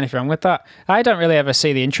don't think there's anything wrong with that. I don't really ever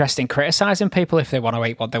see the interest in criticising people if they want to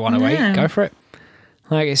eat what they want to eat. Go for it.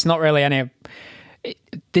 Like, it's not really any...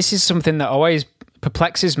 This is something that always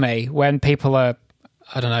perplexes me when people are,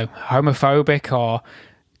 I don't know, homophobic or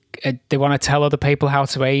they want to tell other people how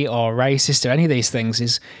to eat or racist or any of these things,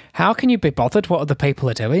 is how can you be bothered what other people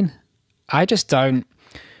are doing? I just don't...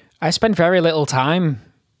 I spend very little time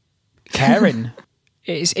caring.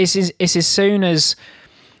 It's as soon as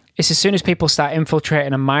people start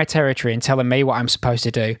infiltrating on my territory and telling me what I'm supposed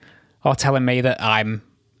to do, or telling me that I'm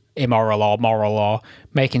immoral or moral or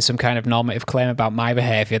making some kind of normative claim about my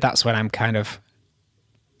behaviour, that's when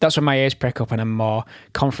that's when my ears prick up and I'm more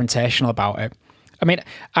confrontational about it. I mean,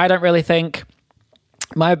 I don't really think...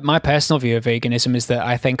 My personal view of veganism is that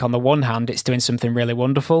I think on the one hand it's doing something really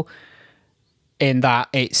wonderful in that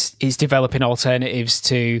it's developing alternatives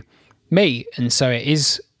to meat, and so it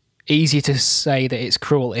is easy to say that it's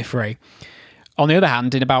cruelty-free. On the other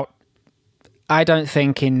hand, I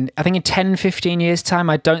think in 10, 15 years' time,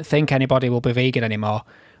 I don't think anybody will be vegan anymore,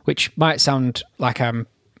 which might sound like I'm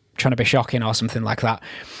trying to be shocking or something like that.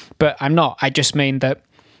 But I'm not. I just mean that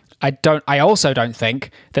I also don't think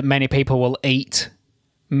that many people will eat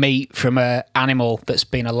meat from an animal that's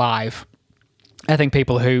been alive. I think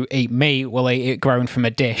people who eat meat will eat it grown from a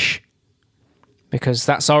dish, because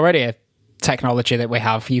that's already a technology that we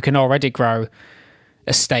have. You can already grow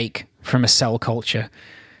a steak from a cell culture.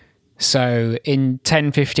 So in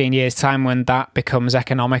 10, 15 years' time, when that becomes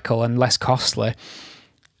economical and less costly,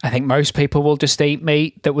 I think most people will just eat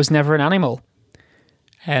meat that was never an animal.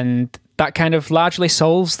 And that kind of largely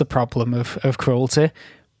solves the problem of cruelty.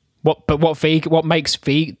 What makes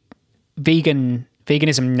veganism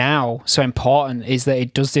now so important is that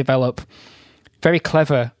it does develop very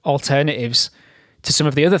clever alternatives to some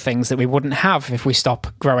of the other things that we wouldn't have if we stop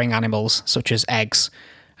growing animals, such as eggs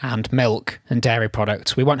and milk and dairy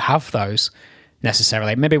products. We won't have those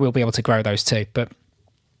necessarily. Maybe we'll be able to grow those too. But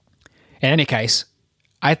in any case,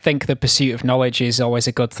 I think the pursuit of knowledge is always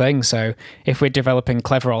a good thing. So if we're developing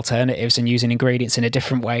clever alternatives and using ingredients in a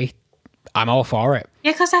different way, I'm all for it.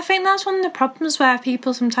 Yeah, because I think that's one of the problems where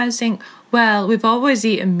people sometimes think, well, we've always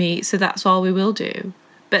eaten meat, so that's all we will do.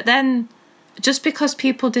 But then just because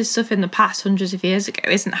people did stuff in the past hundreds of years ago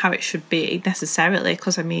isn't how it should be necessarily,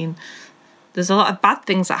 because, I mean, there's a lot of bad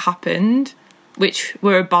things that happened which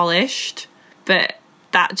were abolished, but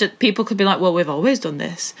that just, people could be like, well, we've always done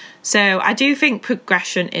this. So I do think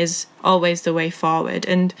progression is always the way forward.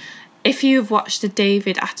 And if you've watched the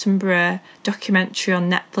David Attenborough documentary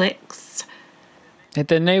on Netflix...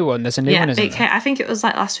 The new one, there's a new one, isn't there? I think it was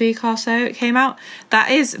like last week or so it came out. That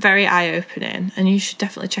is very eye-opening, and you should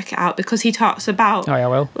definitely check it out, because he talks about... Oh, yeah, I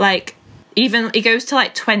will. Like, even, it goes to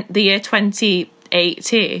like the year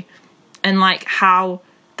 2080, and like how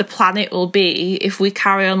the planet will be if we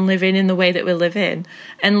carry on living in the way that we're living.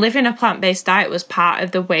 And living a plant-based diet was part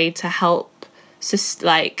of the way to help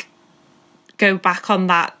like go back on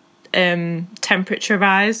that temperature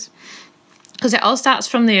rise, because it all starts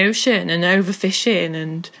from the ocean and overfishing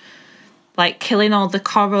and like killing all the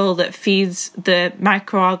coral that feeds the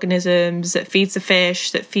microorganisms, that feeds the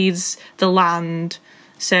fish, that feeds the land.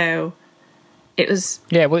 So it was...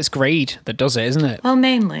 Yeah, well, it's greed that does it, isn't it? Well,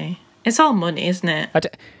 mainly. It's all money, isn't it?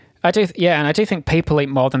 I do, and I do think people eat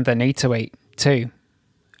more than they need to eat too.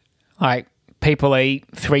 Like, people eat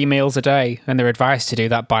 3 meals a day, and they're advised to do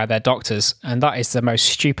that by their doctors, and that is the most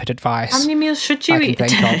stupid advice. How many meals should you eat a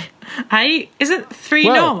day? Isn't 3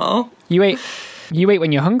 normal? You eat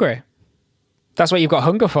when you're hungry. That's what you've got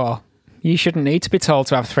hunger for. You shouldn't need to be told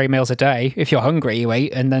to have 3 meals a day. If you're hungry, you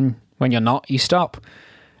eat, and then when you're not, you stop.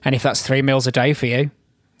 And if that's 3 meals a day for you,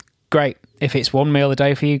 great. If it's 1 meal a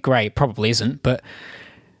day for you, great. Probably isn't, but,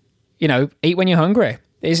 eat when you're hungry.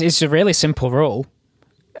 It's a really simple rule.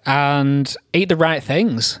 And eat the right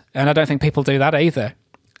things. And I don't think people do that either.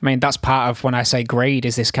 I mean, that's part of when I say greed,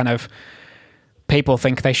 is this kind of... People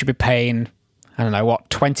think they should be paying,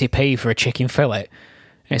 20p for a chicken fillet.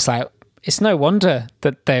 And it's like, it's no wonder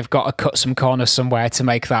that they've got to cut some corners somewhere to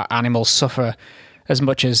make that animal suffer as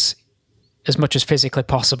much as physically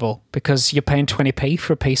possible, because you're paying 20p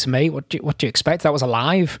for a piece of meat. What do you expect? That was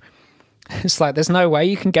alive. It's like, there's no way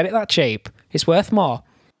you can get it that cheap. It's worth more.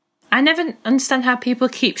 I never understand how people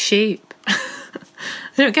keep sheep.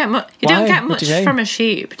 You don't get much. You Why? don't get What much do you mean? from a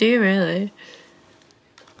sheep, do you? Really?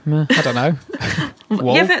 I don't know.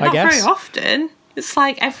 Wool, Yeah, but I not guess. very often. It's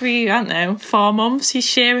like every, I don't know, 4 months you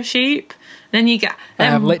shear a sheep. Then you get. I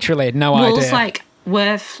have literally no wool's idea. like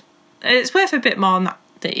worth. It's worth a bit more than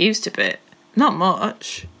it used to be. Not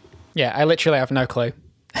much. Yeah, I literally have no clue.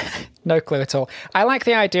 No clue at all. I like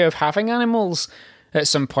the idea of having animals at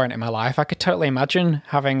some point in my life. I could totally imagine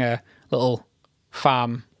having a little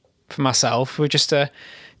farm for myself with just a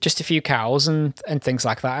few cows and things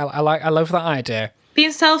like that. I love that idea.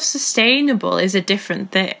 Being self-sustainable is a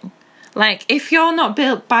different thing. Like, if you're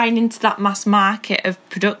not buying into that mass market of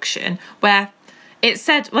production, where it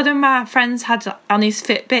said, one of my friends had on his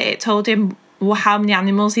Fitbit, it told him how many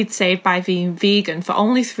animals he'd saved by being vegan for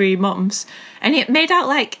only 3 months. And it made out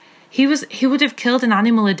like he would have killed an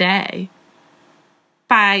animal a day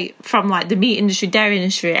from like the meat industry, dairy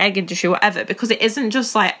industry, egg industry, whatever, because it isn't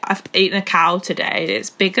just like I've eaten a cow today, it's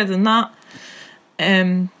bigger than that.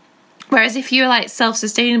 Whereas if you're like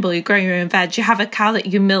self-sustainable, you're growing your own veg, you have a cow that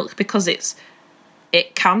you milk because it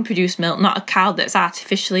can produce milk, not a cow that's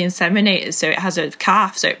artificially inseminated, so it has a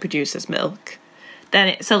calf so it produces milk. Then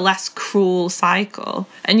it's a less cruel cycle.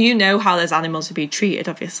 And you know how those animals are being treated,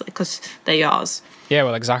 obviously, because they're yours. Yeah,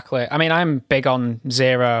 well, exactly. I mean, I'm big on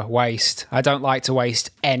zero waste. I don't like to waste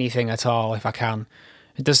anything at all if I can.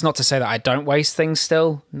 That's not to say that I don't waste things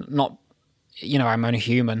still. Not, I'm only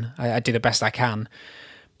human. I do the best I can.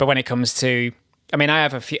 But when it comes to, I mean, I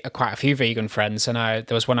have quite a few vegan friends, and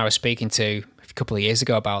there was one I was speaking to a couple of years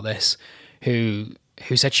ago about this, who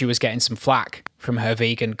said she was getting some flack from her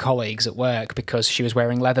vegan colleagues at work because she was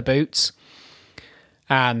wearing leather boots.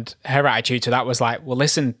 And her attitude to that was like, well,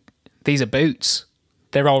 listen, these are boots.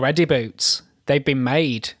 They're already boots. They've been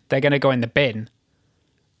made. They're going to go in the bin.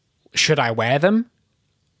 Should I wear them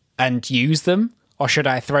and use them, or should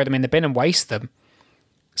I throw them in the bin and waste them?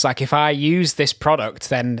 It's like, if I use this product,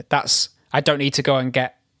 then I don't need to go and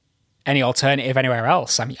get any alternative anywhere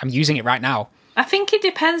else. I'm using it right now. I think it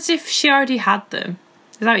depends if she already had them.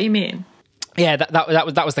 Is that what you mean? Yeah,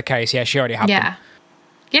 that was the case. Yeah, she already had them.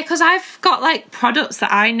 Yeah, because I've got like products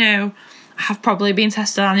that I know have probably been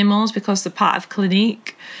tested on animals because they're part of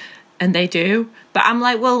Clinique, and they do. But I'm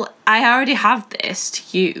like, well, I already have this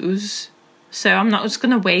to use, so I'm not just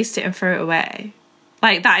going to waste it and throw it away.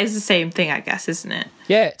 Like, that is the same thing, I guess, isn't it?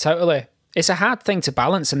 Yeah, totally. It's a hard thing to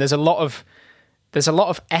balance, and there's a lot of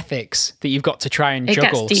ethics that you've got to try and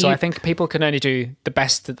juggle. So I think people can only do the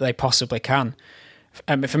best that they possibly can.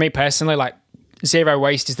 For me personally, like, zero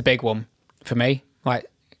waste is the big one for me. Like,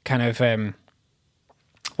 kind of,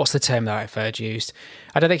 what's the term that I've heard used?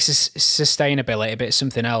 I don't think it's sustainability, but it's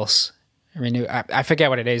something else. I mean, I forget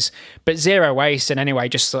what it is. But zero waste, in any way,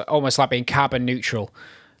 just almost like being carbon neutral.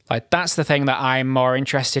 Like, that's the thing that I'm more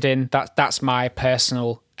interested in. That's my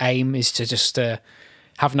personal aim, is to just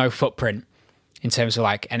have no footprint in terms of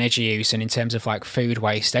like energy use and in terms of like food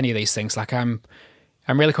waste, any of these things. Like, I'm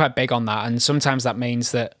really quite big on that. And sometimes that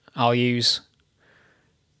means that I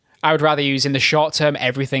would rather use in the short term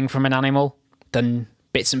everything from an animal than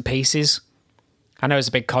bits and pieces. I know there was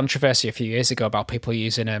a big controversy a few years ago about people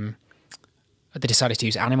using, they decided to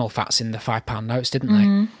use animal fats in the £5 notes, didn't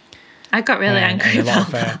they? I got really angry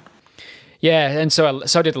about that. Yeah, and so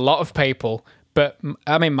did a lot of people. But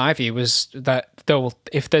I mean, my view was that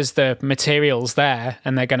if there's the materials there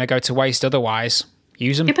and they're going to go to waste otherwise,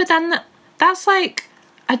 use them. Yeah, but then that's like,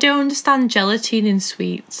 I don't understand gelatin in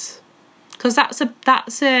sweets, because that's a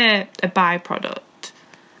byproduct,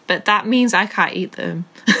 but that means I can't eat them.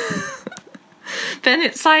 Then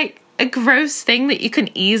it's like a gross thing that you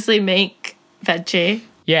can easily make veggie.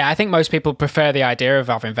 Yeah, I think most people prefer the idea of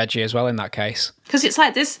having veggie as well in that case. Because it's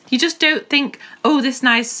like this, you just don't think, oh, this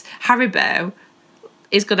nice Haribo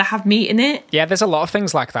is going to have meat in it. Yeah, there's a lot of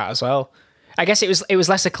things like that as well. I guess it was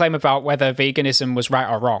less a claim about whether veganism was right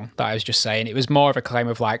or wrong that I was just saying. It was more of a claim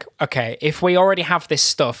of like, okay, if we already have this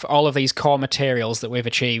stuff, all of these core materials that we've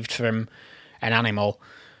achieved from an animal,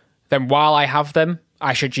 then while I have them,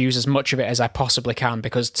 I should use as much of it as I possibly can,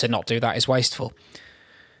 because to not do that is wasteful.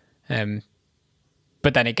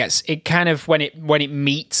 But then it kind of, when it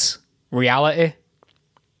meets reality,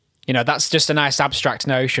 that's just a nice abstract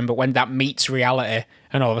notion, but when that meets reality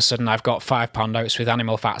and all of a sudden I've got £5 notes with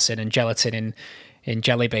animal fats in and gelatin in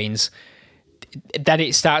jelly beans, then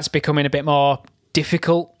it starts becoming a bit more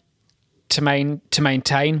difficult to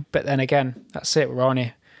maintain. But then again, that's it.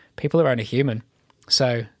 People are only human.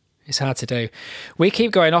 So it's hard to do. We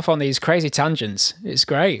keep going off on these crazy tangents. It's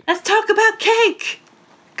great. Let's talk about cake.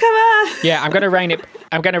 Come on. Yeah, I'm going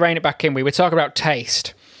to rein it back in. We were talking about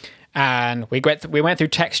taste, and we went through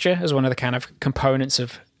texture as one of the kind of components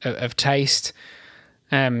of of taste.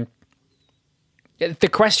 The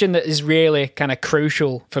question that is really kind of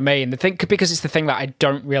crucial for me, and the thing, because it's the thing that I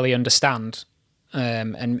don't really understand,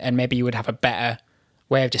 and maybe you would have a better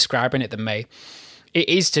way of describing it than me, it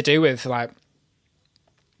is to do with, like,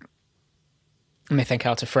 let me think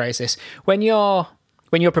how to phrase this. When you're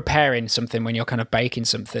preparing something, when you're kind of baking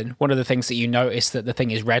something, one of the things that you notice that the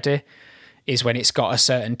thing is ready is when it's got a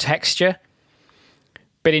certain texture.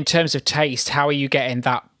 But in terms of taste, how are you getting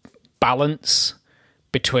that balance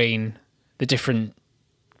between the different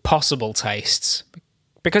possible tastes?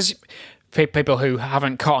 Because for people who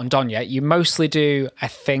haven't cottoned on yet, you mostly do, I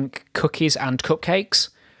think, cookies and cupcakes.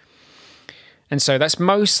 And so that's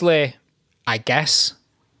mostly, I guess,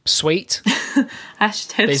 sweet. I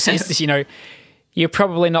should hope so. You know, you're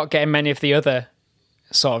probably not getting many of the other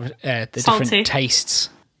sort of the Salty. different tastes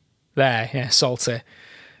there. Yeah, salty.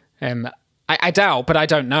 I doubt, but I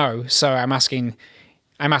don't know. So I'm asking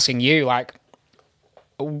you, like,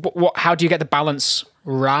 how do you get the balance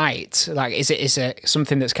right? Like, is it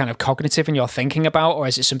something that's kind of cognitive and you're thinking about, or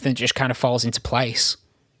is it something that just kind of falls into place?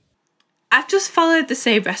 I've just followed the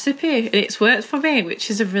same recipe and it's worked for me, which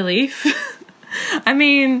is a relief. I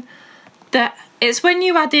mean, it's when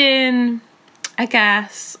you add in, I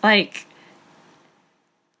guess, like,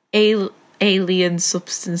 alien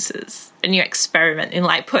substances and you experiment in,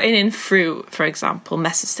 like, putting in fruit, for example,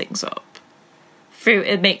 messes things up. Fruit,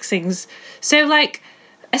 it makes things... So, like,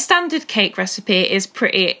 a standard cake recipe is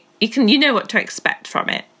pretty... You know what to expect from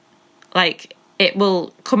it. Like, it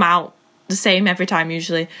will come out the same every time,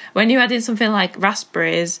 usually. When you add in something like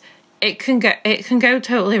raspberries, it can go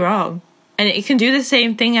totally wrong. And it can do the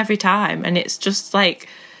same thing every time. And it's just, like,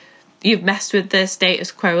 you've messed with the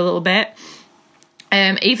status quo a little bit.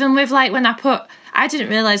 Even with, like, when I didn't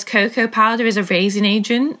realise cocoa powder is a raising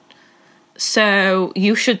agent. So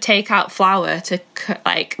you should take out flour to,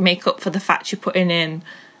 like, make up for the fact you're putting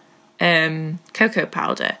in cocoa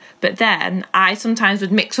powder. But then I sometimes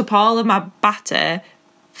would mix up all of my batter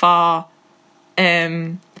for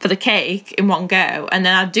the cake in one go. And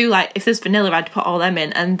then I'd do, like, if there's vanilla, I'd put all them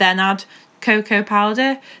in and then add cocoa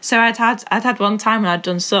powder. So I'd had one time when I'd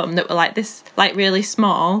done some that were like this, like, really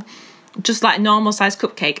small, just like normal size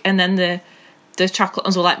cupcake, and then the chocolate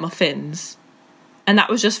ones were like muffins, and that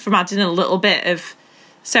was just from adding a little bit of...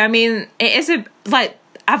 So I mean, it is like,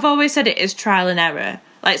 I've always said, it is trial and error.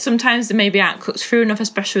 Like, sometimes they maybe aren't cooked through enough,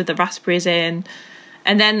 especially with the raspberries in,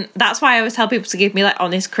 and then that's why I always tell people to give me, like,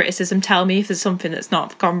 honest criticism. Tell me if there's something that's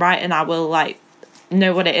not gone right, and I will, like,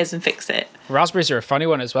 know what it is and fix it. Raspberries are a funny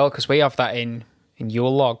one as well, because we have that in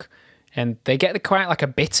Yule log, and they get quite, like, a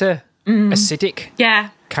bitter, acidic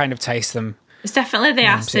kind of taste them. It's definitely the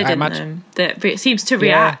acid in them that it seems to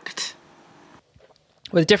react.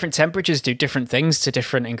 Well, different temperatures do different things to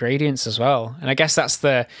different ingredients as well. And I guess it's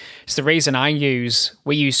the reason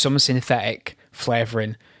we use some synthetic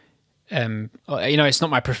flavouring. You know, it's not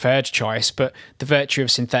my preferred choice, but the virtue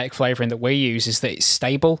of synthetic flavouring that we use is that it's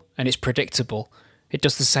stable and it's predictable. It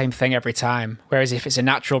does the same thing every time. Whereas if it's a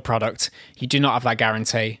natural product, you do not have that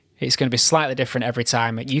guarantee. It's going to be slightly different every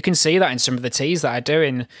time. You can see that in some of the teas that I do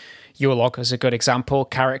in Yule log as a good example.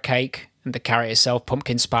 Carrot cake and the carrot itself,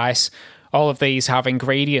 pumpkin spice. All of these have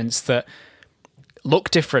ingredients that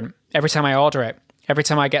look different every time I order it. Every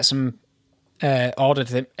time I get some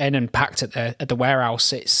ordered in and packed at the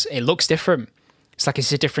warehouse, it looks different. It's like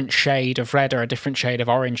it's a different shade of red or a different shade of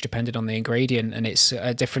orange depending on the ingredient, and it's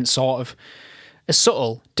a different sort of... a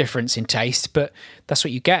subtle difference in taste, but that's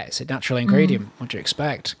what you get. It's a natural ingredient. What do you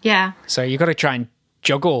expect? Yeah. So you've got to try and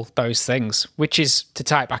juggle those things, which is, to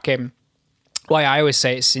tie it back in, why I always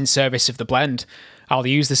say it's in service of the blend. I'll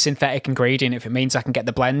use the synthetic ingredient if it means I can get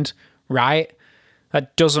the blend right.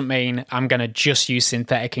 That doesn't mean I'm going to just use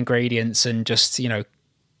synthetic ingredients and just, you know,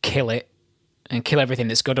 kill it and kill everything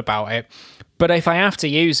that's good about it. But if I have to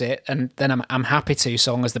use it, and then I'm happy to,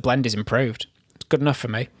 so long as the blend is improved. Good enough for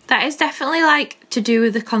me. That is definitely, like, to do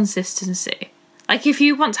with the consistency. Like, if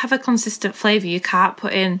you want to have a consistent flavour, you can't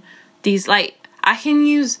put in these, like, I can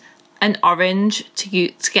use an orange to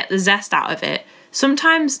get the zest out of it.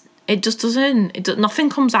 Sometimes it just doesn't, nothing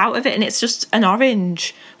comes out of it and it's just an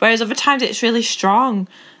orange. Whereas other times it's really strong.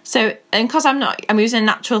 So, and because I'm using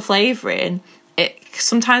natural flavouring,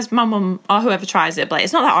 sometimes my mum or whoever tries it, but like,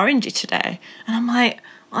 it's not that orangey today. And I'm like,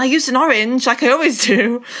 well, I used an orange like I always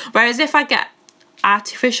do. Whereas if I get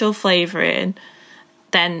artificial flavouring,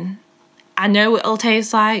 then I know it'll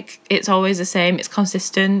taste like it's always the same, it's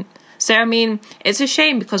consistent. So I mean, it's a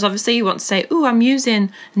shame because obviously you want to say, oh, I'm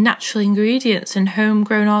using natural ingredients and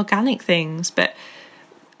homegrown organic things, but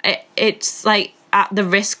it's like at the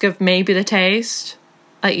risk of maybe the taste,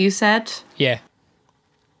 like you said. Yeah.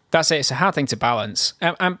 That's it. It's a hard thing to balance.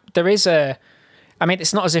 There is a... I mean,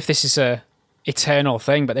 it's not as if this is a eternal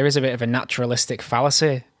thing, but there is a bit of a naturalistic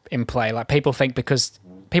fallacy in play. Like, people think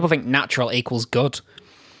natural equals good.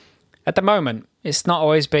 At the moment, it's not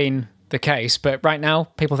always been the case, but right now,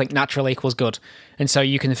 people think natural equals good. And so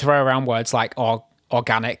you can throw around words like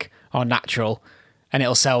organic or natural, and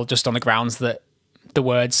it'll sell just on the grounds that the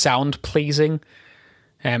words sound pleasing.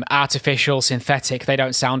 Artificial, synthetic, they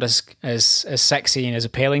don't sound as sexy and as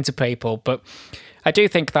appealing to people. But I do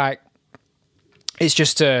think that it's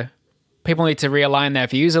just people need to realign their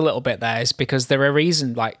views a little bit there, is because there are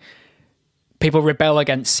reasons, like, people rebel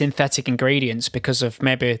against synthetic ingredients because of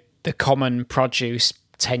maybe the common produce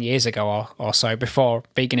 10 years ago or so, before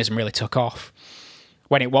veganism really took off,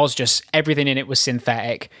 when it was just everything in it was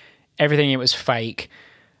synthetic, everything in it was fake.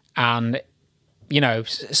 And, you know,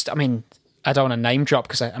 I mean, I don't want to name drop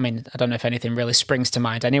because I don't know if anything really springs to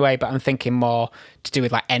mind anyway, but I'm thinking more to do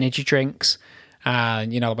with like energy drinks,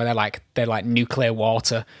 you know, where they're like nuclear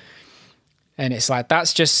water. And it's like,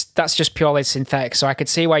 that's just purely synthetic. So I could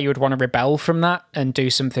see why you would want to rebel from that and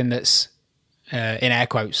do something that's, in air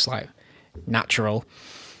quotes, like natural.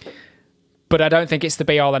 But I don't think it's the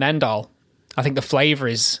be all and end all. I think the flavour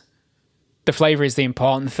is the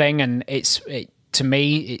important thing, and to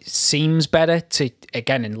me, it seems better to,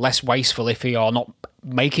 again, and less wasteful if you're not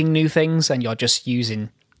making new things and you're just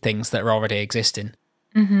using things that are already existing.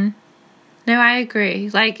 Mm-hmm. No, I agree.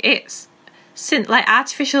 Like,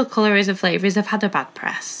 artificial colours and flavours have had a bad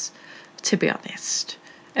press, to be honest.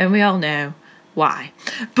 And we all know why.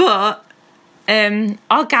 But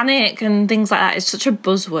organic and things like that is such a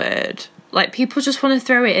buzzword. Like, people just want to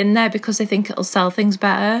throw it in there because they think it'll sell things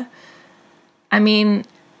better. I mean,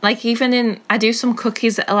 like, I do some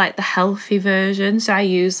cookies that are like the healthy version. So I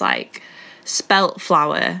use like spelt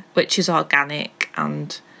flour, which is organic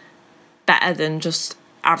and better than just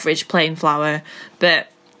average plain flour. But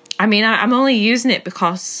I mean, I'm only using it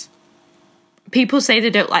because people say they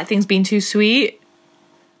don't like things being too sweet.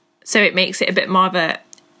 So it makes it a bit more of a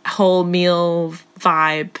whole meal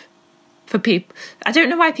vibe for people. I don't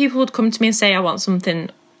know why people would come to me and say I want something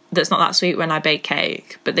that's not that sweet when I bake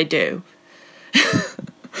cake, but they do.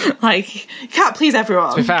 Like, you can't please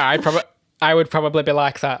everyone. To be fair, I would probably be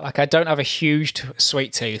like that. Like, I don't have a huge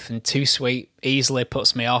sweet tooth, and too sweet easily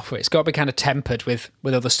puts me off. It's got to be kind of tempered with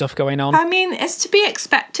other stuff going on. I mean, it's to be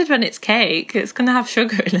expected when it's cake. It's going to have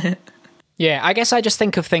sugar in it. Yeah, I guess I just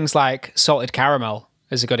think of things like salted caramel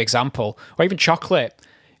as a good example, or even chocolate.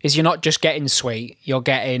 Is you're not just getting sweet, you're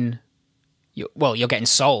getting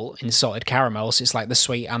salt in salted caramels. It's like the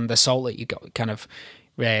sweet and the salt that you got kind of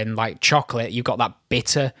in like chocolate. You've got that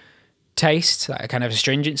bitter taste, that kind of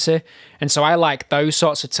astringency. And so I like those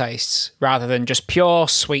sorts of tastes rather than just pure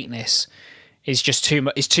sweetness. Is just too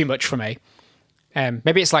much. Is too much for me.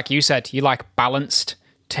 Maybe it's like you said, you like balanced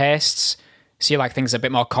tastes. So you like things a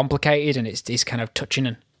bit more complicated, and it's kind of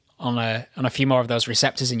touching on a few more of those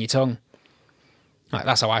receptors in your tongue. Like,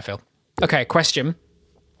 that's how I feel. Okay, question.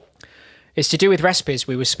 It's to do with recipes.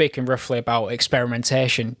 We were speaking roughly about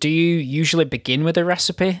experimentation. Do you usually begin with a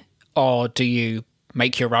recipe, or do you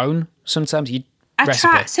make your own sometimes?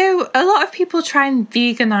 So a lot of people try and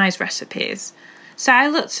veganise recipes. So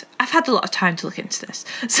I've had a lot of time to look into this.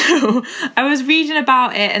 So I was reading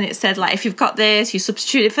about it, and it said, like, if you've got this, you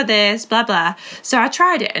substitute it for this, blah, blah. So I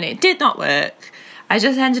tried it and it did not work. I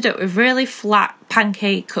just ended up with really flat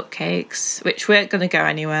pancake cupcakes, which weren't going to go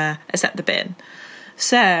anywhere except the bin.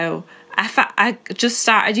 So I just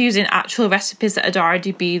started using actual recipes that had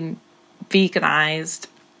already been veganised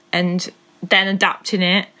and then adapting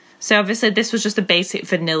it. So obviously this was just a basic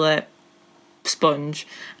vanilla sponge,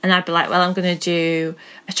 and I'd be like, well, I'm going to do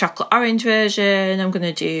a chocolate orange version, I'm going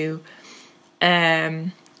to do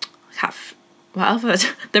the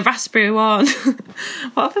raspberry one.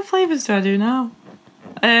 What other flavours do I do now?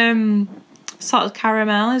 Salted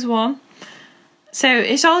caramel is one. So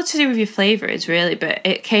it's all to do with your flavours, really, but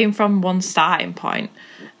it came from one starting point.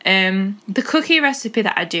 The cookie recipe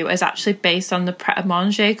that I do is actually based on the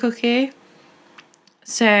Pret-a-Manger cookie.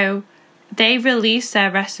 So they released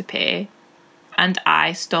their recipe and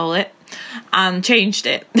I stole it and changed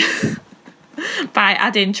it by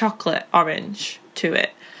adding chocolate orange to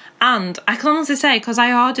it. And I can honestly say, because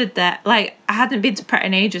I ordered that, like, I hadn't been to Pret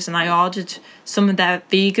in ages, and I ordered some of their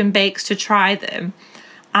vegan bakes to try them.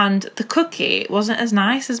 And the cookie wasn't as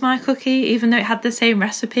nice as my cookie, even though it had the same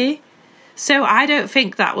recipe. So I don't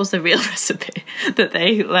think that was the real recipe that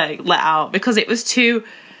they let out, because it was too...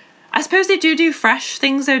 I suppose they do fresh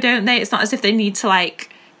things though, don't they? It's not as if they need to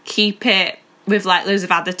keep it with like loads of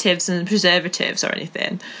additives and preservatives or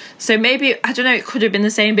anything. So maybe, I don't know, it could have been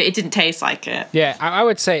the same, but it didn't taste like it. Yeah, I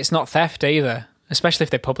would say it's not theft either, especially if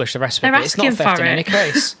they publish the recipe. They're But it's not asking theft for in it. any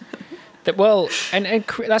case. Well, and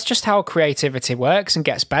that's just how creativity works and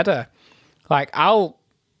gets better. Like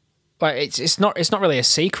it's not really a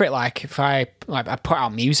secret. Like if I put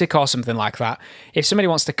out music or something like that, if somebody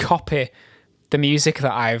wants to copy the music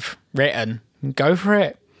that I've written, go for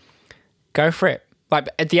it. Go for it. Like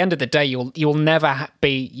at the end of the day, you'll never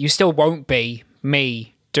be. You still won't be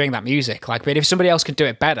me doing that music. Like, but if somebody else can do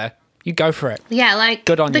it better, you go for it. Yeah, like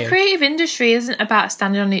good on the you. creative industry isn't about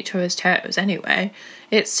standing on each other's toes anyway.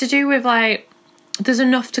 It's to do with like there's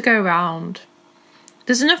enough to go around.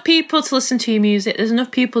 There's enough people to listen to your music. There's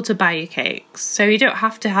enough people to buy your cakes. So you don't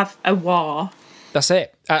have to have a war. That's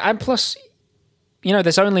it. And plus, you know,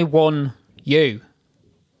 there's only one you,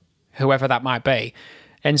 whoever that might be.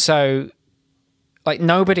 And so, like,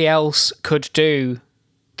 nobody else could do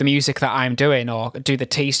the music that I'm doing or do the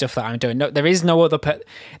tea stuff that I'm doing. No, there is no other.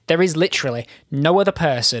 There is literally no other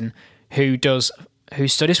person who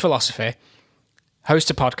studies philosophy, hosts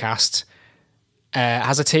a podcast,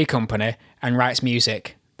 has a tea company, and writes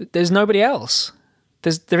music. There's nobody else.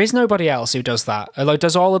 There is nobody else who does that. Although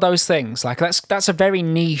does all of those things. Like that's a very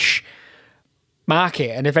niche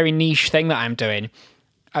market and a very niche thing that I'm doing.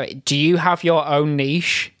 I mean, do you have your own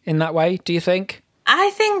niche in that way? Do you think? I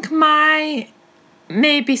think my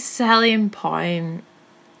maybe selling point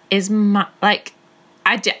is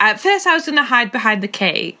at first I was going to hide behind the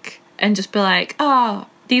cake and just be like, oh,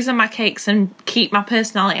 these are my cakes and keep my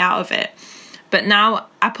personality out of it. But now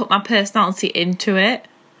I put my personality into it.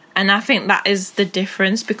 And I think that is the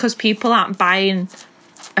difference, because people aren't buying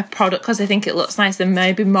a product because they think it looks nice. They're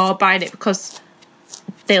maybe more buying it because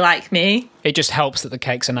they like me. It just helps that the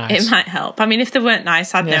cakes are nice. It might help. I mean, if they weren't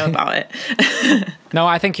nice, I'd know about it. No,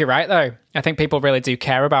 I think you're right, though. I think people really do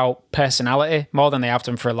care about personality more than they have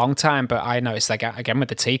done for a long time. But I noticed, like, again, with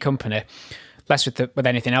the tea company, less with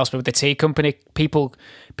anything else, but with the tea company, people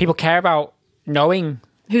care about knowing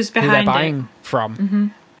who's who they're behind buying it from. Mm-hmm.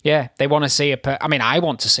 Yeah, they want to see I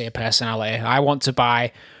want to see a personality. I want to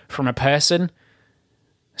buy from a person.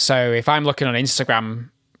 So if I'm looking on Instagram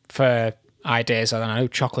for ideas, I don't know,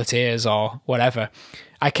 chocolatiers or whatever,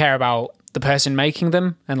 I care about the person making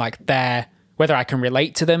them and like whether I can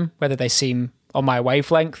relate to them, whether they seem on my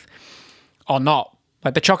wavelength or not.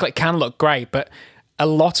 Like the chocolate can look great, but a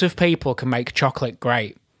lot of people can make chocolate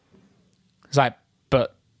great. It's like,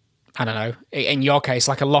 but I don't know, in your case,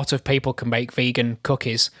 like a lot of people can make vegan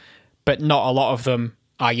cookies, but not a lot of them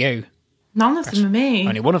are you. None of them are me.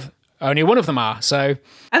 Only one of them are. So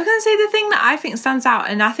I was going to say the thing that I think stands out,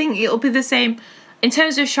 and I think it'll be the same in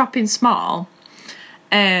terms of shopping small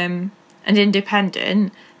and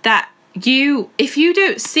independent, that if you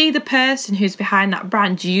don't see the person who's behind that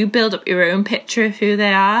brand, you build up your own picture of who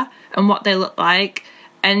they are and what they look like.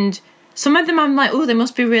 And some of them I'm like, oh, they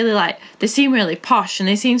must be really they seem really posh and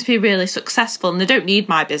they seem to be really successful and they don't need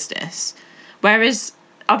my business. Whereas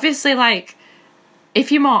obviously, like,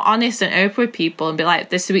 if you're more honest and open with people and be like,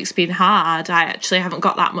 this week's been hard, I actually haven't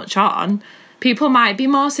got that much on, people might be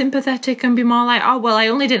more sympathetic and be more like, oh, well, I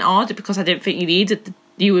only didn't order because I didn't think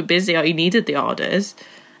you were busy or you needed the orders.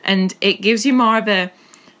 And it gives you more of they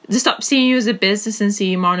stop seeing you as a business and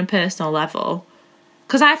see you more on a personal level.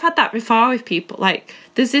 Because I've had that before with people. Like,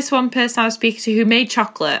 there's this one person I was speaking to who made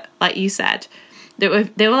chocolate, like you said. They were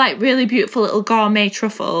like really beautiful little gourmet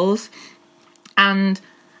truffles. And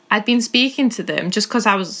I'd been speaking to them just because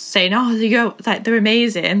I was saying, oh, they're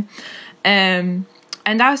amazing. And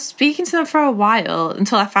I was speaking to them for a while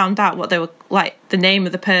until I found out what they were, like, the name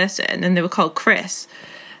of the person, and they were called Chris.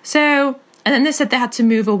 So, and then they said they had to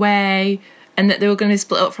move away and that they were going to be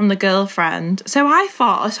split up from the girlfriend. So I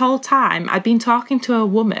thought this whole time I'd been talking to a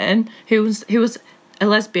woman who was a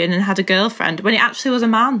lesbian and had a girlfriend, when it actually was a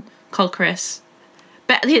man called Chris.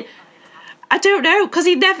 But I don't know, because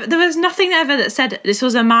there was nothing ever that said this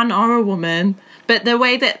was a man or a woman. But the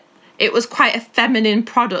way that it was quite a feminine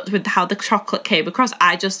product with how the chocolate came across,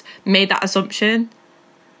 I just made that assumption.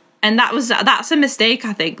 And that's a mistake,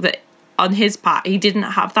 I think, that on his part, he didn't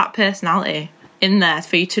have that personality in there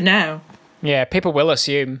for you to know. Yeah, people will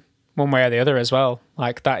assume one way or the other as well.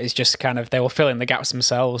 Like, that is just kind of, they will fill in the gaps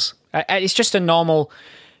themselves. It's just a normal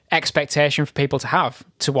expectation for people to have,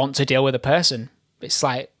 to want to deal with a person. It's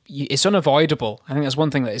like, it's unavoidable. I think that's one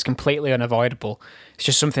thing that is completely unavoidable. It's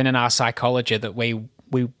just something in our psychology that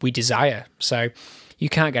we desire. So you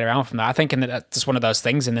can't get around from that. I think that's one of those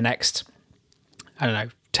things in the next,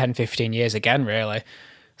 10, 15 years again, really.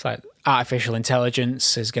 It's like artificial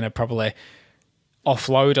intelligence is going to probably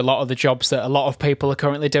offload a lot of the jobs that a lot of people are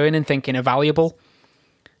currently doing and thinking are valuable.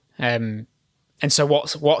 And so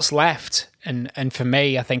what's left? And for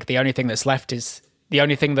me, I think the only thing that's left is the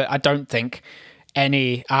only thing that I don't think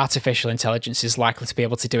any artificial intelligence is likely to be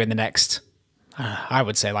able to do in the next, I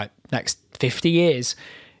would say, like next 50 years,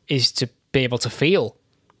 is to be able to feel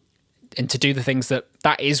and to do the things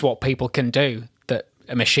that is what people can do that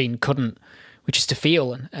a machine couldn't, which is to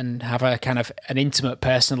feel and have a kind of an intimate,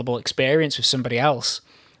 personable experience with somebody else.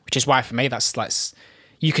 Which is why for me, that's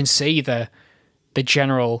you can see the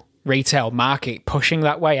general retail market pushing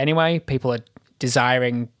that way anyway. People are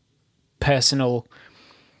desiring personal,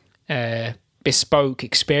 bespoke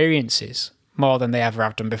experiences more than they ever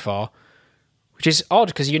have done before, which is odd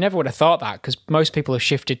because you never would have thought that, because most people have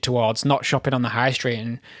shifted towards not shopping on the high street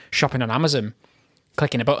and shopping on Amazon,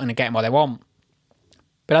 clicking a button and getting what they want.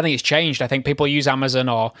 But I think it's changed. I think people use Amazon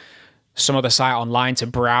or some other site online to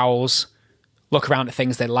browse, look around at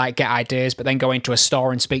things they like, get ideas, but then go into a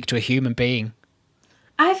store and speak to a human being.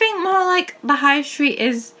 I think more like the high street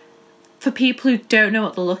is for people who don't know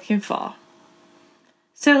what they're looking for.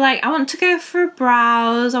 So, like, I want to go for a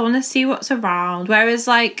browse, I want to see what's around. Whereas,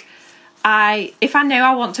 like, if I know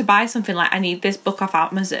I want to buy something, like I need this book off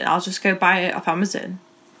Amazon, I'll just go buy it off Amazon.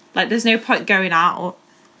 Like, there's no point going out.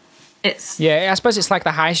 Yeah, I suppose it's like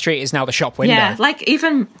the high street is now the shop window. Yeah, like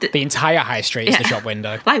even... the entire high street is the shop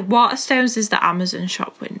window. Like Waterstones is the Amazon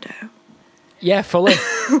shop window. Yeah, fully.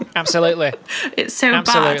 Absolutely. It's so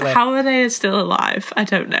bad. How are they still alive? I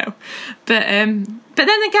don't know. But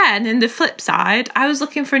then again, in the flip side, I was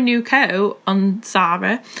looking for a new coat on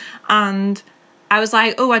Zara and I was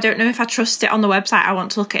like, oh, I don't know if I trust it on the website. I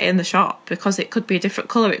want to look at it in the shop because it could be a different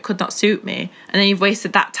colour. It could not suit me. And then you've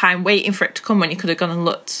wasted that time waiting for it to come when you could have gone and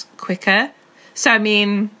looked quicker. So, I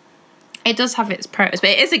mean, it does have its pros, but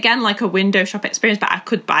it is, again, like a window shop experience, but I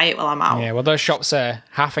could buy it while I'm out. Yeah, well, those shops are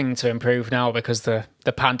having to improve now because the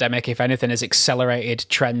pandemic, if anything, has accelerated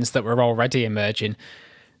trends that were already emerging.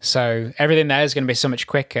 So everything there is going to be so much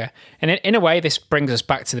quicker. And in a way, this brings us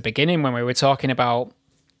back to the beginning when we were talking about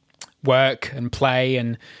work and play,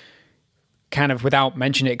 and kind of without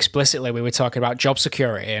mentioning it explicitly, we were talking about job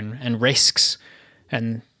security and risks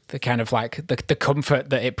and the kind of like the comfort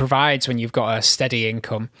that it provides when you've got a steady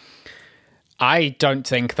income. I don't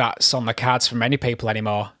think that's on the cards for many people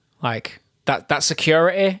anymore. Like that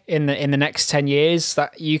security in the next 10 years,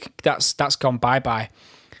 that's gone bye-bye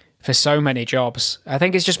for so many jobs. I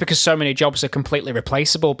think it's just because so many jobs are completely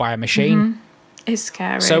replaceable by a machine. Mm-hmm. It's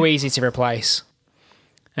scary. So easy to replace.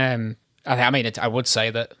 I would say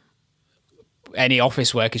that any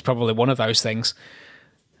office work is probably one of those things,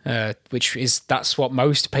 that's what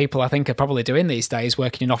most people I think are probably doing these days,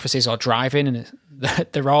 working in offices or driving, and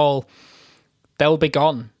they'll be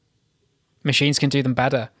gone. Machines can do them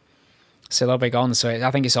better, so they'll be gone. So I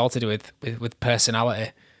think it's all to do with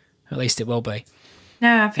personality. At least it will be.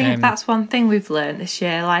 No, I think that's one thing we've learned this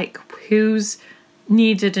year, like who's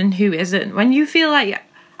needed and who isn't. When you feel like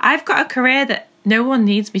I've got a career that no one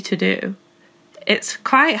needs me to do, it's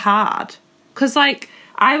quite hard. Because, like,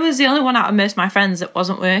 I was the only one out of most of my friends that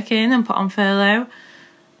wasn't working and put on furlough.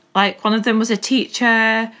 Like, one of them was a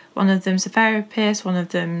teacher, one of them's a therapist, one of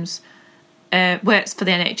them's works for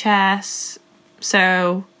the NHS.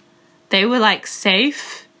 So they were, like,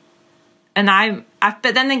 safe. And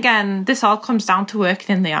but then again, this all comes down to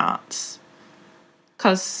working in the arts.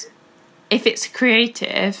 Because if it's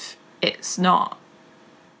creative, it's not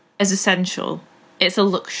as essential. It's a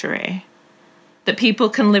luxury that people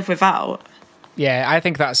can live without. Yeah, I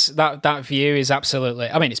think that view is absolutely...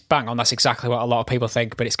 I mean, it's bang on. That's exactly what a lot of people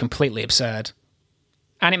think, but it's completely absurd.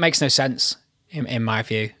 And it makes no sense, in my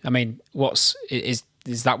view. I mean, is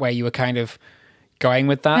that where you were kind of going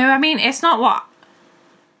with that? No, I mean, it's not what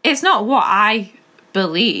I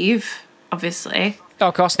believe, obviously. Oh,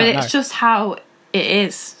 of course not, but it's just how it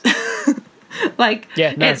is.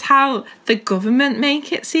 It's how the government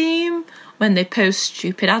make it seem when they post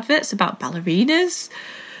stupid adverts about ballerinas.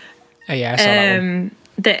 Oh, yeah, I saw that one.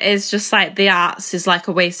 That is just like the arts is like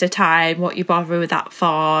a waste of time. What you bother with that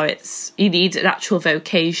for? You need an actual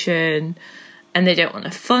vocation, and they don't want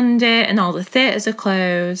to fund it, and all the theatres are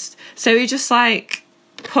closed. So you're just like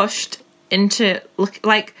pushed into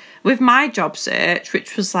like with my job search,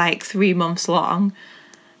 which was like 3 months long.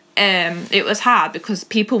 It was hard because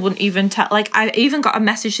people wouldn't even tell. Like, I even got a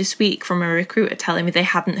message this week from a recruiter telling me they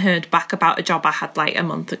hadn't heard back about a job I had like a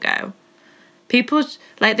month ago. People,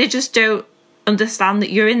 like, they just don't understand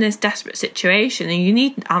that you're in this desperate situation and you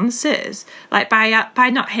need answers. Like, by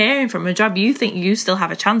not hearing from a job, you think you still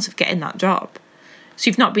have a chance of getting that job. So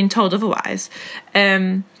you've not been told otherwise.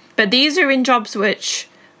 But these are in jobs which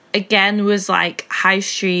again was like high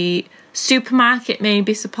street, supermarket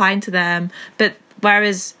maybe supplying to them. But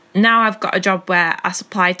whereas now I've got a job where I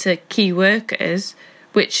supply to key workers,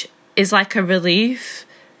 which is like a relief,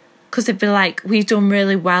 because they'd be like, we've done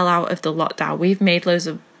really well out of the lockdown. We've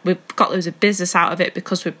got loads of business out of it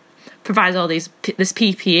because we've provided all this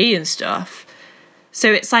PPE and stuff. So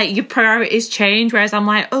it's like your priorities change, whereas I'm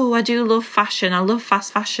like, oh, I do love fashion. I love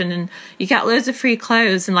fast fashion, and you get loads of free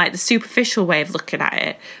clothes and like the superficial way of looking at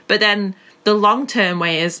it. But then the long-term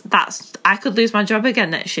way is I could lose my job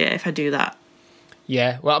again next year if I do that.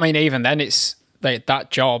 Yeah, well, I mean, even then it's like that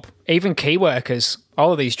job, even key workers,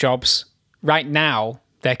 all of these jobs, right now,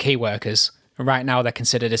 they're key workers. And right now, they're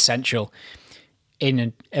considered essential.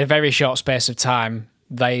 In a very short space of time,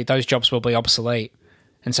 those jobs will be obsolete.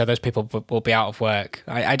 And so those people will be out of work.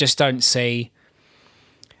 I just don't see...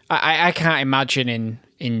 I can't imagine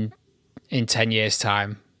in 10 years'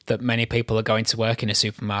 time that many people are going to work in a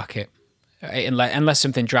supermarket unless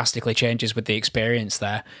something drastically changes with the experience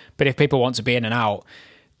there. But if people want to be in and out,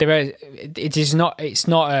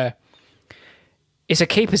 it's a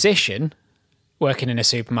key position working in a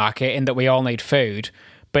supermarket in that we all need food.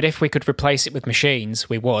 But if we could replace it with machines,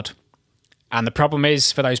 we would. And the problem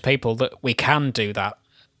is for those people that we can do that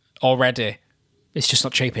already. It's just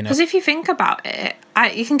not cheap enough. Because if you think about it,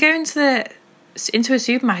 you can go into a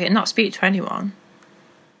supermarket and not speak to anyone.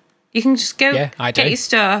 You can just go get your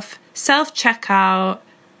stuff, self-checkout,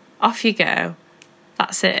 off you go.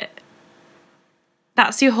 That's it.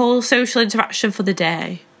 That's your whole social interaction for the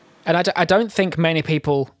day. And I don't think many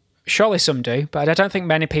people, surely some do, but I don't think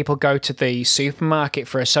many people go to the supermarket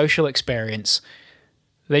for a social experience.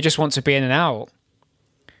 They just want to be in and out.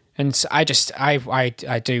 And I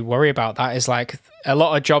do worry about that. Is like a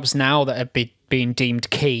lot of jobs now that are being deemed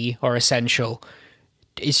key or essential.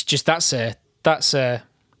 It's just that's a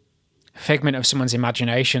figment of someone's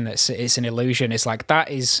imagination. It's an illusion. It's like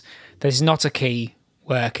there's not a key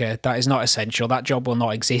worker. That is not essential. That job will not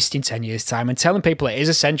exist in 10 years' time. And telling people it is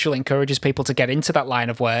essential encourages people to get into that line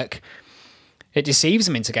of work. It deceives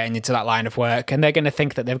them into getting into that line of work, and they're going to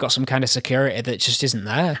think that they've got some kind of security that just isn't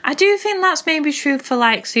there. I do think that's maybe true for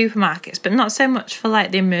like supermarkets, but not so much for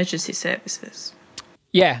like the emergency services.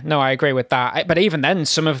 Yeah, no, I agree with that. But even then,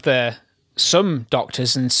 some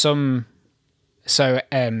doctors and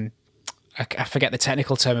I forget the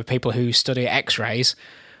technical term of people who study X-rays,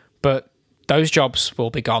 but those jobs will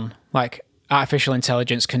be gone. Like artificial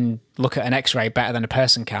intelligence can look at an X-ray better than a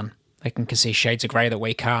person can. They can see shades of grey that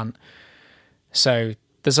we can't. So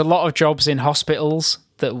there's a lot of jobs in hospitals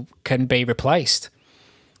that can be replaced.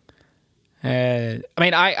 I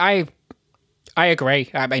mean, I agree.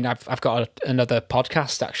 I mean, I've got another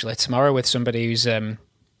podcast actually tomorrow with somebody who's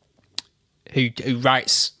who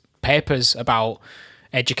writes papers about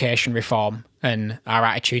education reform and our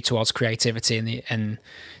attitude towards creativity and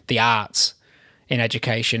the arts in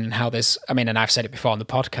education, and how there's, I mean, and I've said it before on the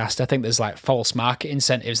podcast, I think there's like false market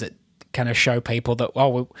incentives that kind of show people that,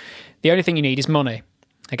 the only thing you need is money.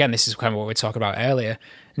 Again, this is kind of what we were talking about earlier.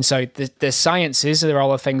 And so the sciences, they're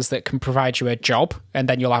all the things that can provide you a job, and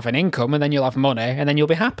then you'll have an income, and then you'll have money, and then you'll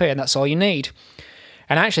be happy, and that's all you need.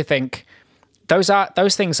 And I actually think those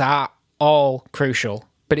things are all crucial,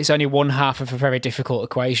 but it's only one half of a very difficult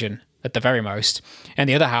equation at the very most. And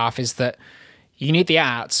the other half is that you need the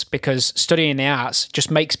arts, because studying the arts just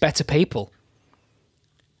makes better people.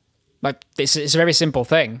 Like, it's a very simple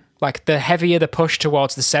thing. Like, the heavier the push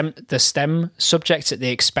towards the STEM subjects at the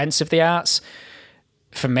expense of the arts,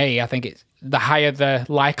 for me, I think the higher the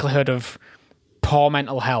likelihood of poor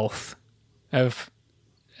mental health, of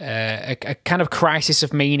a kind of crisis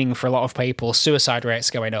of meaning for a lot of people, suicide rates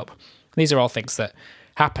going up. These are all things that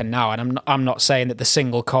happen now, and I'm not saying that the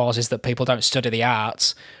single cause is that people don't study the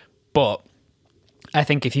arts, but I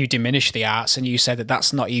think if you diminish the arts and you say that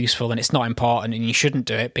that's not useful and it's not important and you shouldn't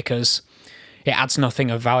do it because it adds nothing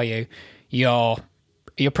of value, you're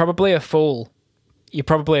probably a fool. You're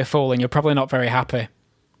probably a fool, and you're probably not very happy.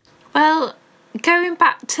 Well, going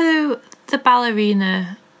back to the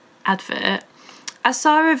ballerina advert, I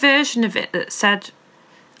saw a version of it that said,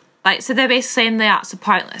 like, so they're basically saying the arts are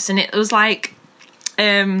pointless, and it was like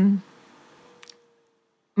a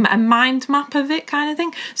mind map of it kind of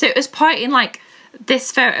thing. So it was pointing like,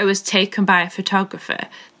 this photo was taken by a photographer.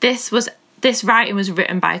 This writing was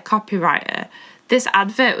written by a copywriter. This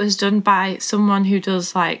advert was done by someone who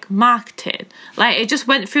does like marketing. Like, it just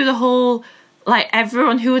went through the whole, like,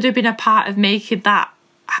 everyone who would have been a part of making that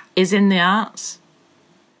is in the arts.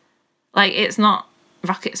 Like, it's not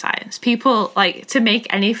rocket science. People, like, to make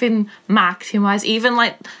anything marketing wise, even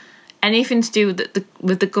like anything to do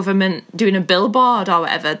with the government doing a billboard or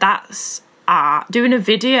whatever, that's art, doing a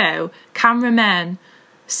video, cameramen,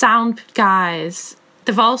 sound guys,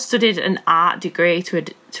 they've all studied an art degree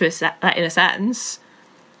in a sense,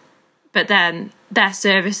 but then their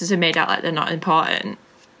services are made out like they're not important.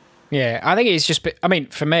 Yeah, I think it's just, I mean,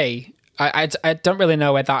 for me, I don't really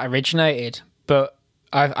know where that originated, but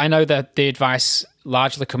I know that the advice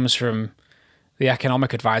largely comes from the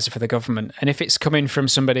economic advisor for the government. And if it's coming from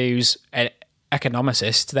somebody who's an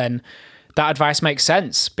economicist, then that advice makes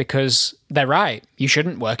sense because they're right. You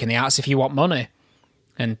shouldn't work in the arts if you want money.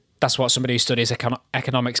 And that's what somebody who studies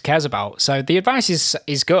economics cares about. So the advice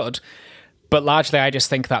is good, but largely I just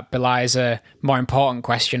think that belies a more important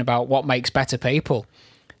question about what makes better people.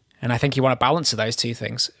 And I think you want a balance of those two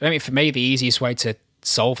things. I mean, for me, the easiest way to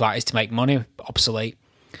solve that is to make money obsolete.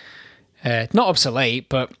 Not obsolete,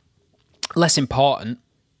 but less important.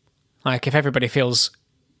 Like if everybody feels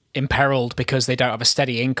imperiled because they don't have a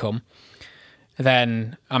steady income,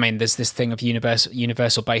 then, I mean, there's this thing of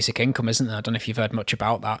universal basic income, isn't there? I don't know if you've heard much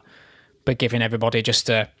about that, but giving everybody just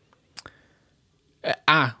a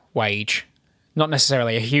wage, not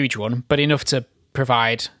necessarily a huge one, but enough to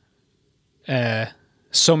provide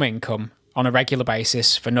some income on a regular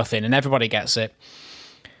basis for nothing, and everybody gets it.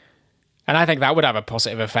 And I think that would have a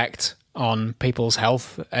positive effect on people's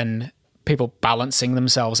health and people balancing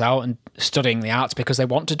themselves out and studying the arts because they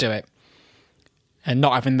want to do it, and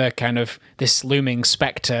not having the kind of this looming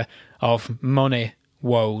spectre of money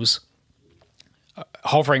woes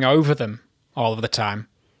hovering over them all of the time.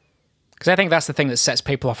 Because I think that's the thing that sets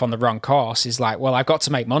people off on the wrong course, is like, well, I've got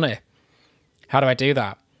to make money. How do I do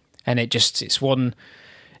that? And it's one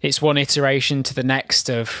iteration to the next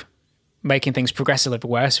of making things progressively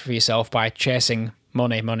worse for yourself by chasing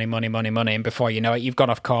money. And before you know it, you've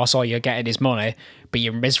gone off course. All you're getting is money, but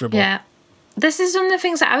you're miserable. Yeah. This is one of the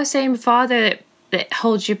things that I was saying before that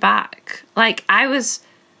holds you back. Like, I was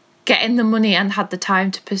getting the money and had the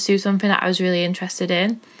time to pursue something that I was really interested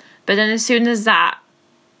in. But then as soon as that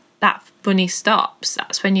money stops,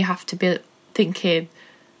 that's when you have to be thinking,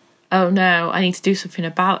 oh no, I need to do something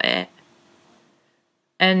about it.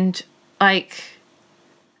 And like,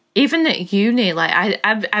 even at uni, like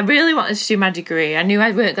I really wanted to do my degree. I knew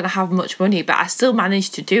I weren't going to have much money, but I still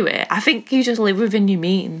managed to do it. I think you just live within your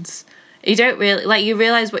means. You don't really, like, you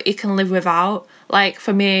realise what you can live without. Like,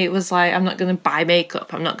 for me, it was like, I'm not going to buy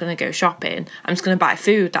makeup. I'm not going to go shopping. I'm just going to buy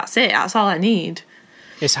food. That's it. That's all I need.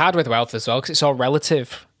 It's hard with wealth as well because it's all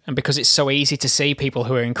relative. And because it's so easy to see people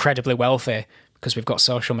who are incredibly wealthy, because we've got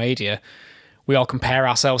social media, we all compare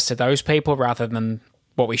ourselves to those people rather than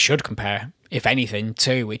what we should compare, if anything,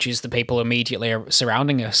 to, which is the people immediately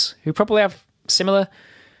surrounding us who probably have a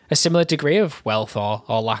similar degree of wealth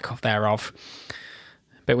or lack of thereof.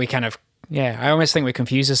 But we kind of, I almost think we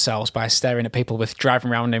confuse ourselves by staring at people with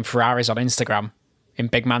driving around in Ferraris on Instagram in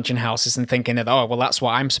big mansion houses and thinking that, oh, well, that's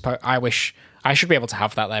what I wish I should be able to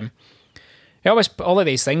have that then. All of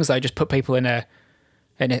these things, though, just put people in a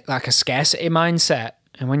scarcity mindset.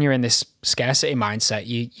 And when you're in this scarcity mindset,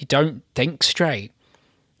 you don't think straight.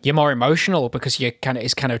 You're more emotional because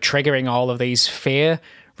it's kind of triggering all of these fear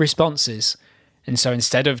responses. And so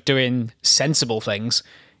instead of doing sensible things,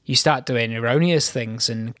 you start doing erroneous things,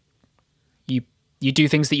 and you do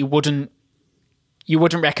things that you wouldn't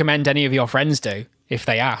recommend any of your friends do if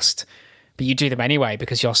they asked, but you do them anyway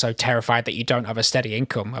because you're so terrified that you don't have a steady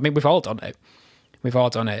income. I mean, we've all done it.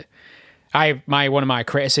 One of my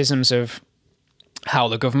criticisms of how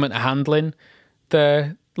the government are handling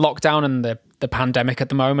the lockdown and the pandemic at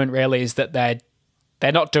the moment really is that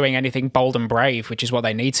they're not doing anything bold and brave, which is what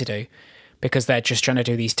they need to do, because they're just trying to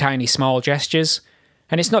do these tiny, small gestures,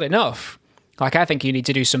 and it's not enough. Like, I think you need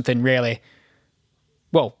to do something really,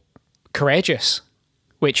 well, courageous,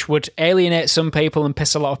 which would alienate some people and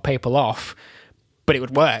piss a lot of people off, but it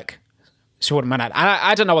would work. So it wouldn't matter.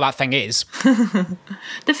 I don't know what that thing is.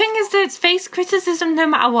 The thing is that it's face criticism no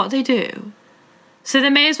matter what they do. So they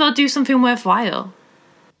may as well do something worthwhile.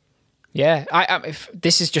 Yeah, if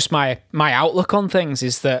this is just my outlook on things,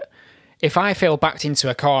 is that if I feel backed into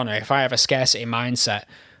a corner, if I have a scarcity mindset,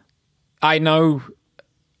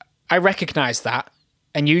 I recognise that,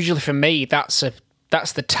 and usually for me, that's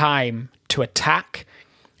the time to attack,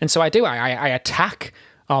 and so I do. I attack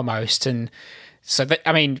almost, and so that,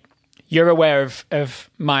 I mean, you're aware of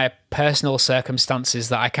my personal circumstances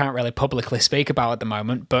that I can't really publicly speak about at the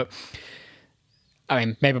moment, but I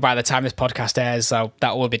mean, maybe by the time this podcast airs,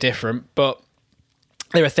 that will be different. But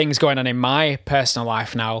there are things going on in my personal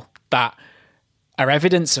life now that are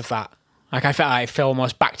evidence of that. Like, I feel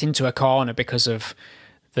almost backed into a corner because of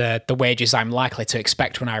the wages I'm likely to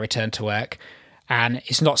expect when I return to work. And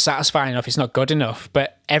it's not satisfying enough, it's not good enough.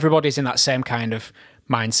 But everybody's in that same kind of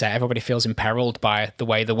mindset. Everybody feels imperiled by the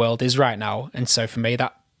way the world is right now. And so for me,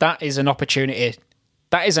 that is an opportunity.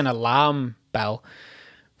 That is an alarm bell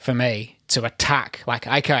for me to attack. Like,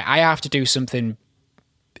 I have to do something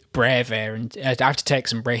brave here, and I have to take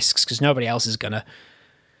some risks because nobody else is gonna.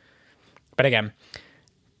 But again,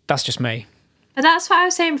 that's just me. But that's what I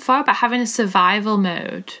was saying before about having a survival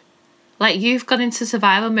mode. Like, you've gone into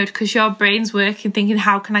survival mode because your brain's working, thinking,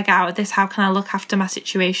 how can I get out of this? How can I look after my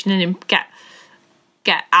situation and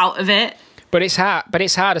get out of it? But it's hard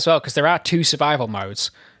as well, because there are two survival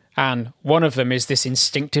modes. And one of them is this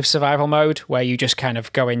instinctive survival mode where you just kind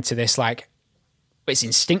of go into this, like, it's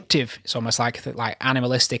instinctive. It's almost like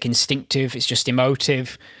animalistic, instinctive. It's just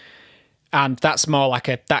emotive. And that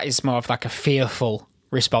is more of like a fearful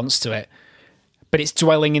response to it. But it's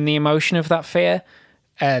dwelling in the emotion of that fear.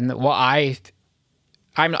 And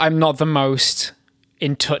I'm not the most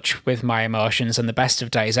in touch with my emotions on the best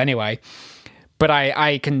of days anyway. But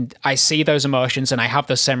I see those emotions and I have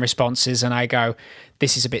those same responses and I go,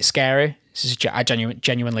 this is a bit scary. I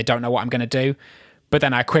genuinely don't know what I'm going to do. But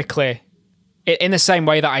then I quickly, in the same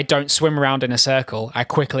way that I don't swim around in a circle, I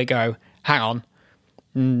quickly go, hang on,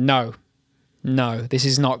 no, this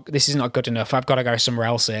is not good enough. I've got to go somewhere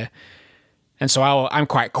else here. And so I'm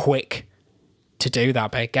quite quick to do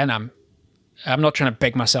that. But again, I'm not trying to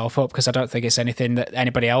big myself up because I don't think it's anything that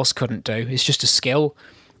anybody else couldn't do. It's just a skill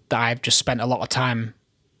that I've just spent a lot of time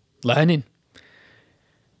learning.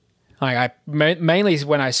 Like, mainly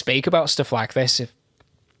when I speak about stuff like this,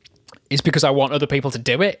 it's because I want other people to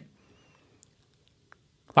do it.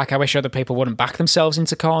 Like, I wish other people wouldn't back themselves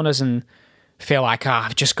into corners and feel like,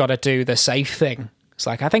 I've just got to do the safe thing. It's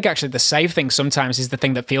like, I think actually the safe thing sometimes is the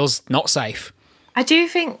thing that feels not safe. I do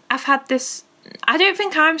think I've had this... I don't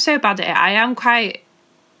think I'm so bad at it. I am quite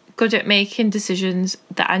good at making decisions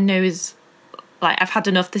that I know is... Like, I've had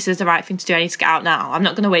enough, this is the right thing to do, I need to get out now. I'm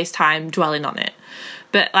not going to waste time dwelling on it.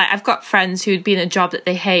 But, like, I've got friends who'd be in a job that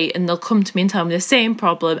they hate and they'll come to me and tell me the same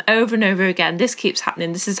problem over and over again. This keeps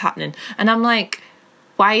happening, this is happening. And I'm like,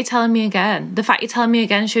 why are you telling me again? The fact you're telling me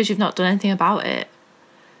again shows you've not done anything about it.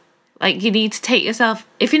 Like, you need to take yourself...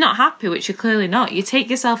 If you're not happy, which you're clearly not, you take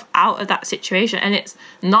yourself out of that situation and it's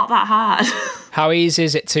not that hard. How easy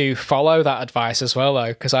is it to follow that advice as well, though?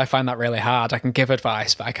 Because I find that really hard. I can give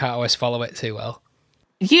advice, but I can't always follow it too well.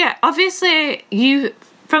 Yeah, obviously,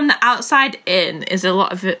 from the outside in is a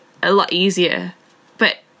lot easier.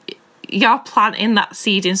 But you're planting that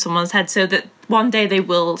seed in someone's head so that one day they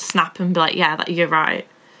will snap and be like, yeah, you're right.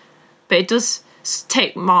 But it does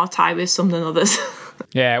take more time with some than others.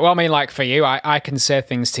 Yeah, well, I mean, like for you, I can say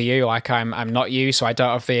things to you like I'm not you, so I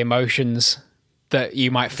don't have the emotions that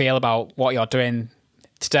you might feel about what you're doing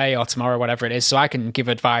today or tomorrow, whatever it is. So I can give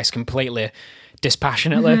advice completely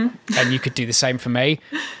dispassionately, and you could do the same for me.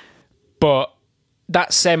 But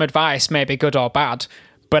that same advice may be good or bad,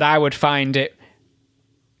 but I would find it,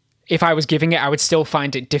 if I was giving it, I would still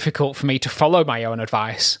find it difficult for me to follow my own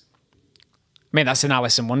advice. I mean, that's an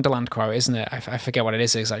Alice in Wonderland quote, isn't it? I forget what it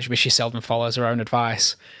is exactly, but she seldom follows her own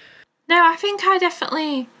advice. No, I think I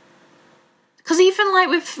definitely... Because even, like,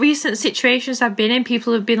 with recent situations I've been in,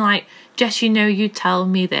 people have been like, Jess, you'd tell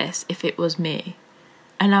me this if it was me.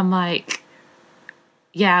 And I'm like,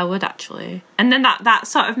 yeah, I would actually. And then that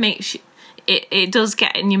sort of makes you... It does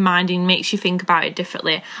get in your mind and makes you think about it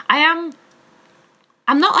differently.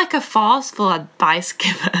 I'm not like a forceful advice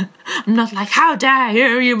giver. I'm not like, how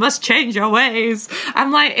dare you must change your ways.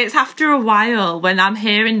 I'm like, it's after a while when I'm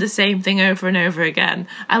hearing the same thing over and over again,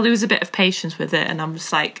 I lose a bit of patience with it and I'm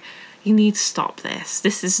just like, you need to stop this.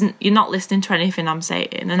 You're not listening to anything I'm saying.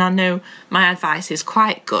 And I know my advice is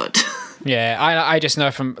quite good. Yeah, I just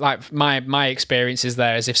know from like my experiences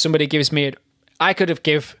there is if somebody gives me, I could have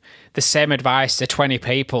give the same advice to 20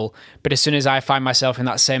 people, but as soon as I find myself in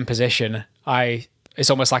that same position, it's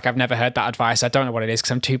almost like I've never heard that advice. I don't know what it is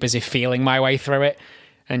because I'm too busy feeling my way through it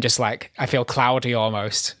and just like I feel cloudy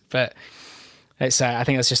almost. But it's I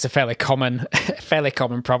think that's just a fairly common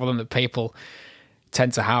problem that people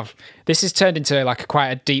tend to have. This has turned into like quite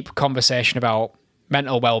a deep conversation about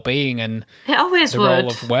mental well-being and it always the would. role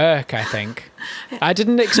of work, I think. I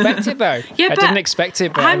didn't expect it though. Yeah, I didn't expect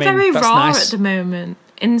it, but I'm very that's raw nice. at the moment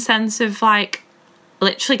in the sense of like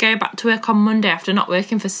literally going back to work on Monday after not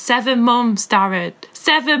working for 7 months, Darren.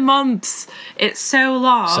 7 months. It's so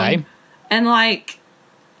long. Same. And like,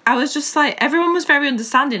 I was just like, everyone was very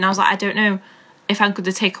understanding. I was like, I don't know if I'm going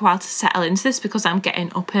to take a while to settle into this because I'm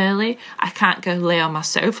getting up early. I can't go lay on my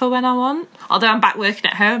sofa when I want. Although I'm back working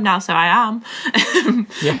at home now, so I am.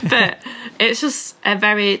 Yeah. But it's just a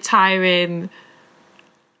very tiring,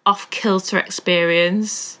 off-kilter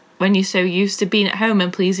experience when you're so used to being at home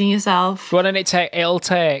and pleasing yourself. Well, and it'll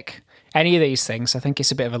take any of these things. I think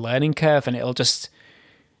it's a bit of a learning curve, and it'll just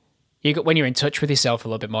when you're in touch with yourself a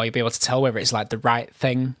little bit more, you'll be able to tell whether it's like the right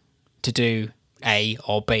thing to do, A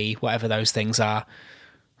or B, whatever those things are.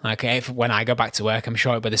 Like when I go back to work, I'm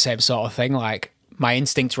sure it'll be the same sort of thing. Like my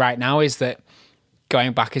instinct right now is that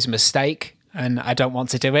going back is a mistake and I don't want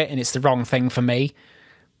to do it and it's the wrong thing for me.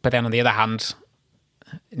 But then on the other hand,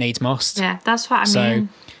 it needs must. Yeah, that's what I mean.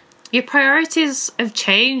 Your priorities have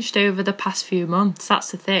changed over the past few months. That's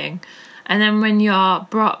the thing. And then when you're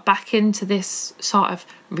brought back into this sort of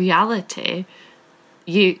reality,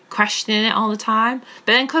 you questioning it all the time.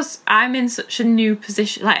 But then because I'm in such a new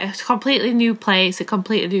position, like a completely new place, a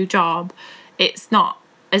completely new job, it's not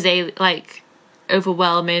as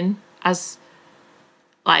overwhelming as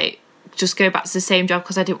like just go back to the same job,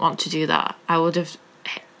 because I didn't want to do that.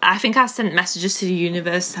 I think I sent messages to the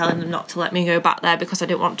universe telling them not to let me go back there because I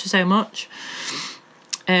didn't want to so much.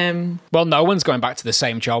 Well, no one's going back to the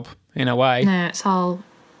same job in a way. No, it's all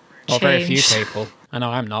changed. Very few people. I know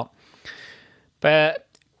I'm not. But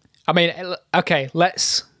I mean, okay,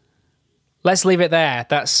 let's leave it there.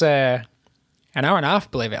 That's an hour and a half,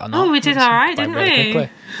 believe it or not. Oh, we did all right, didn't we?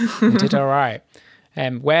 We did all right.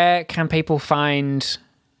 Where can people find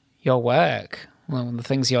your work? Well, the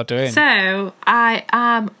things you're doing. So I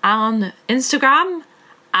am on Instagram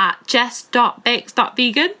at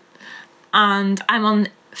jess.bakes.vegan, and I'm on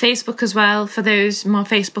Facebook as well for those more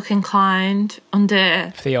Facebook inclined,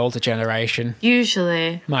 under for the older generation.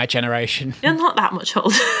 Usually. My generation. You're not that much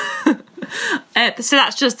older. So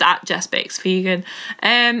that's just at Jess Bakes Vegan.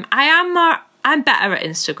 I'm better at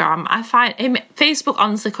Instagram. I find Facebook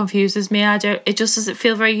honestly confuses me. It just doesn't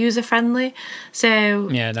feel very user friendly. So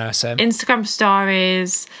yeah, no, same. Instagram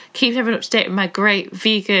stories, keeping everyone up to date with my great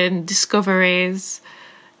vegan discoveries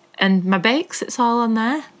and my bakes. It's all on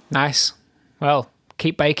there. Nice. Well,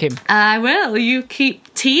 keep baking. I will. You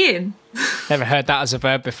keep teaing. Never heard that as a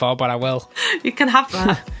verb before, but I will. You can have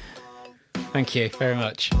that. Thank you very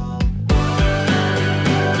much.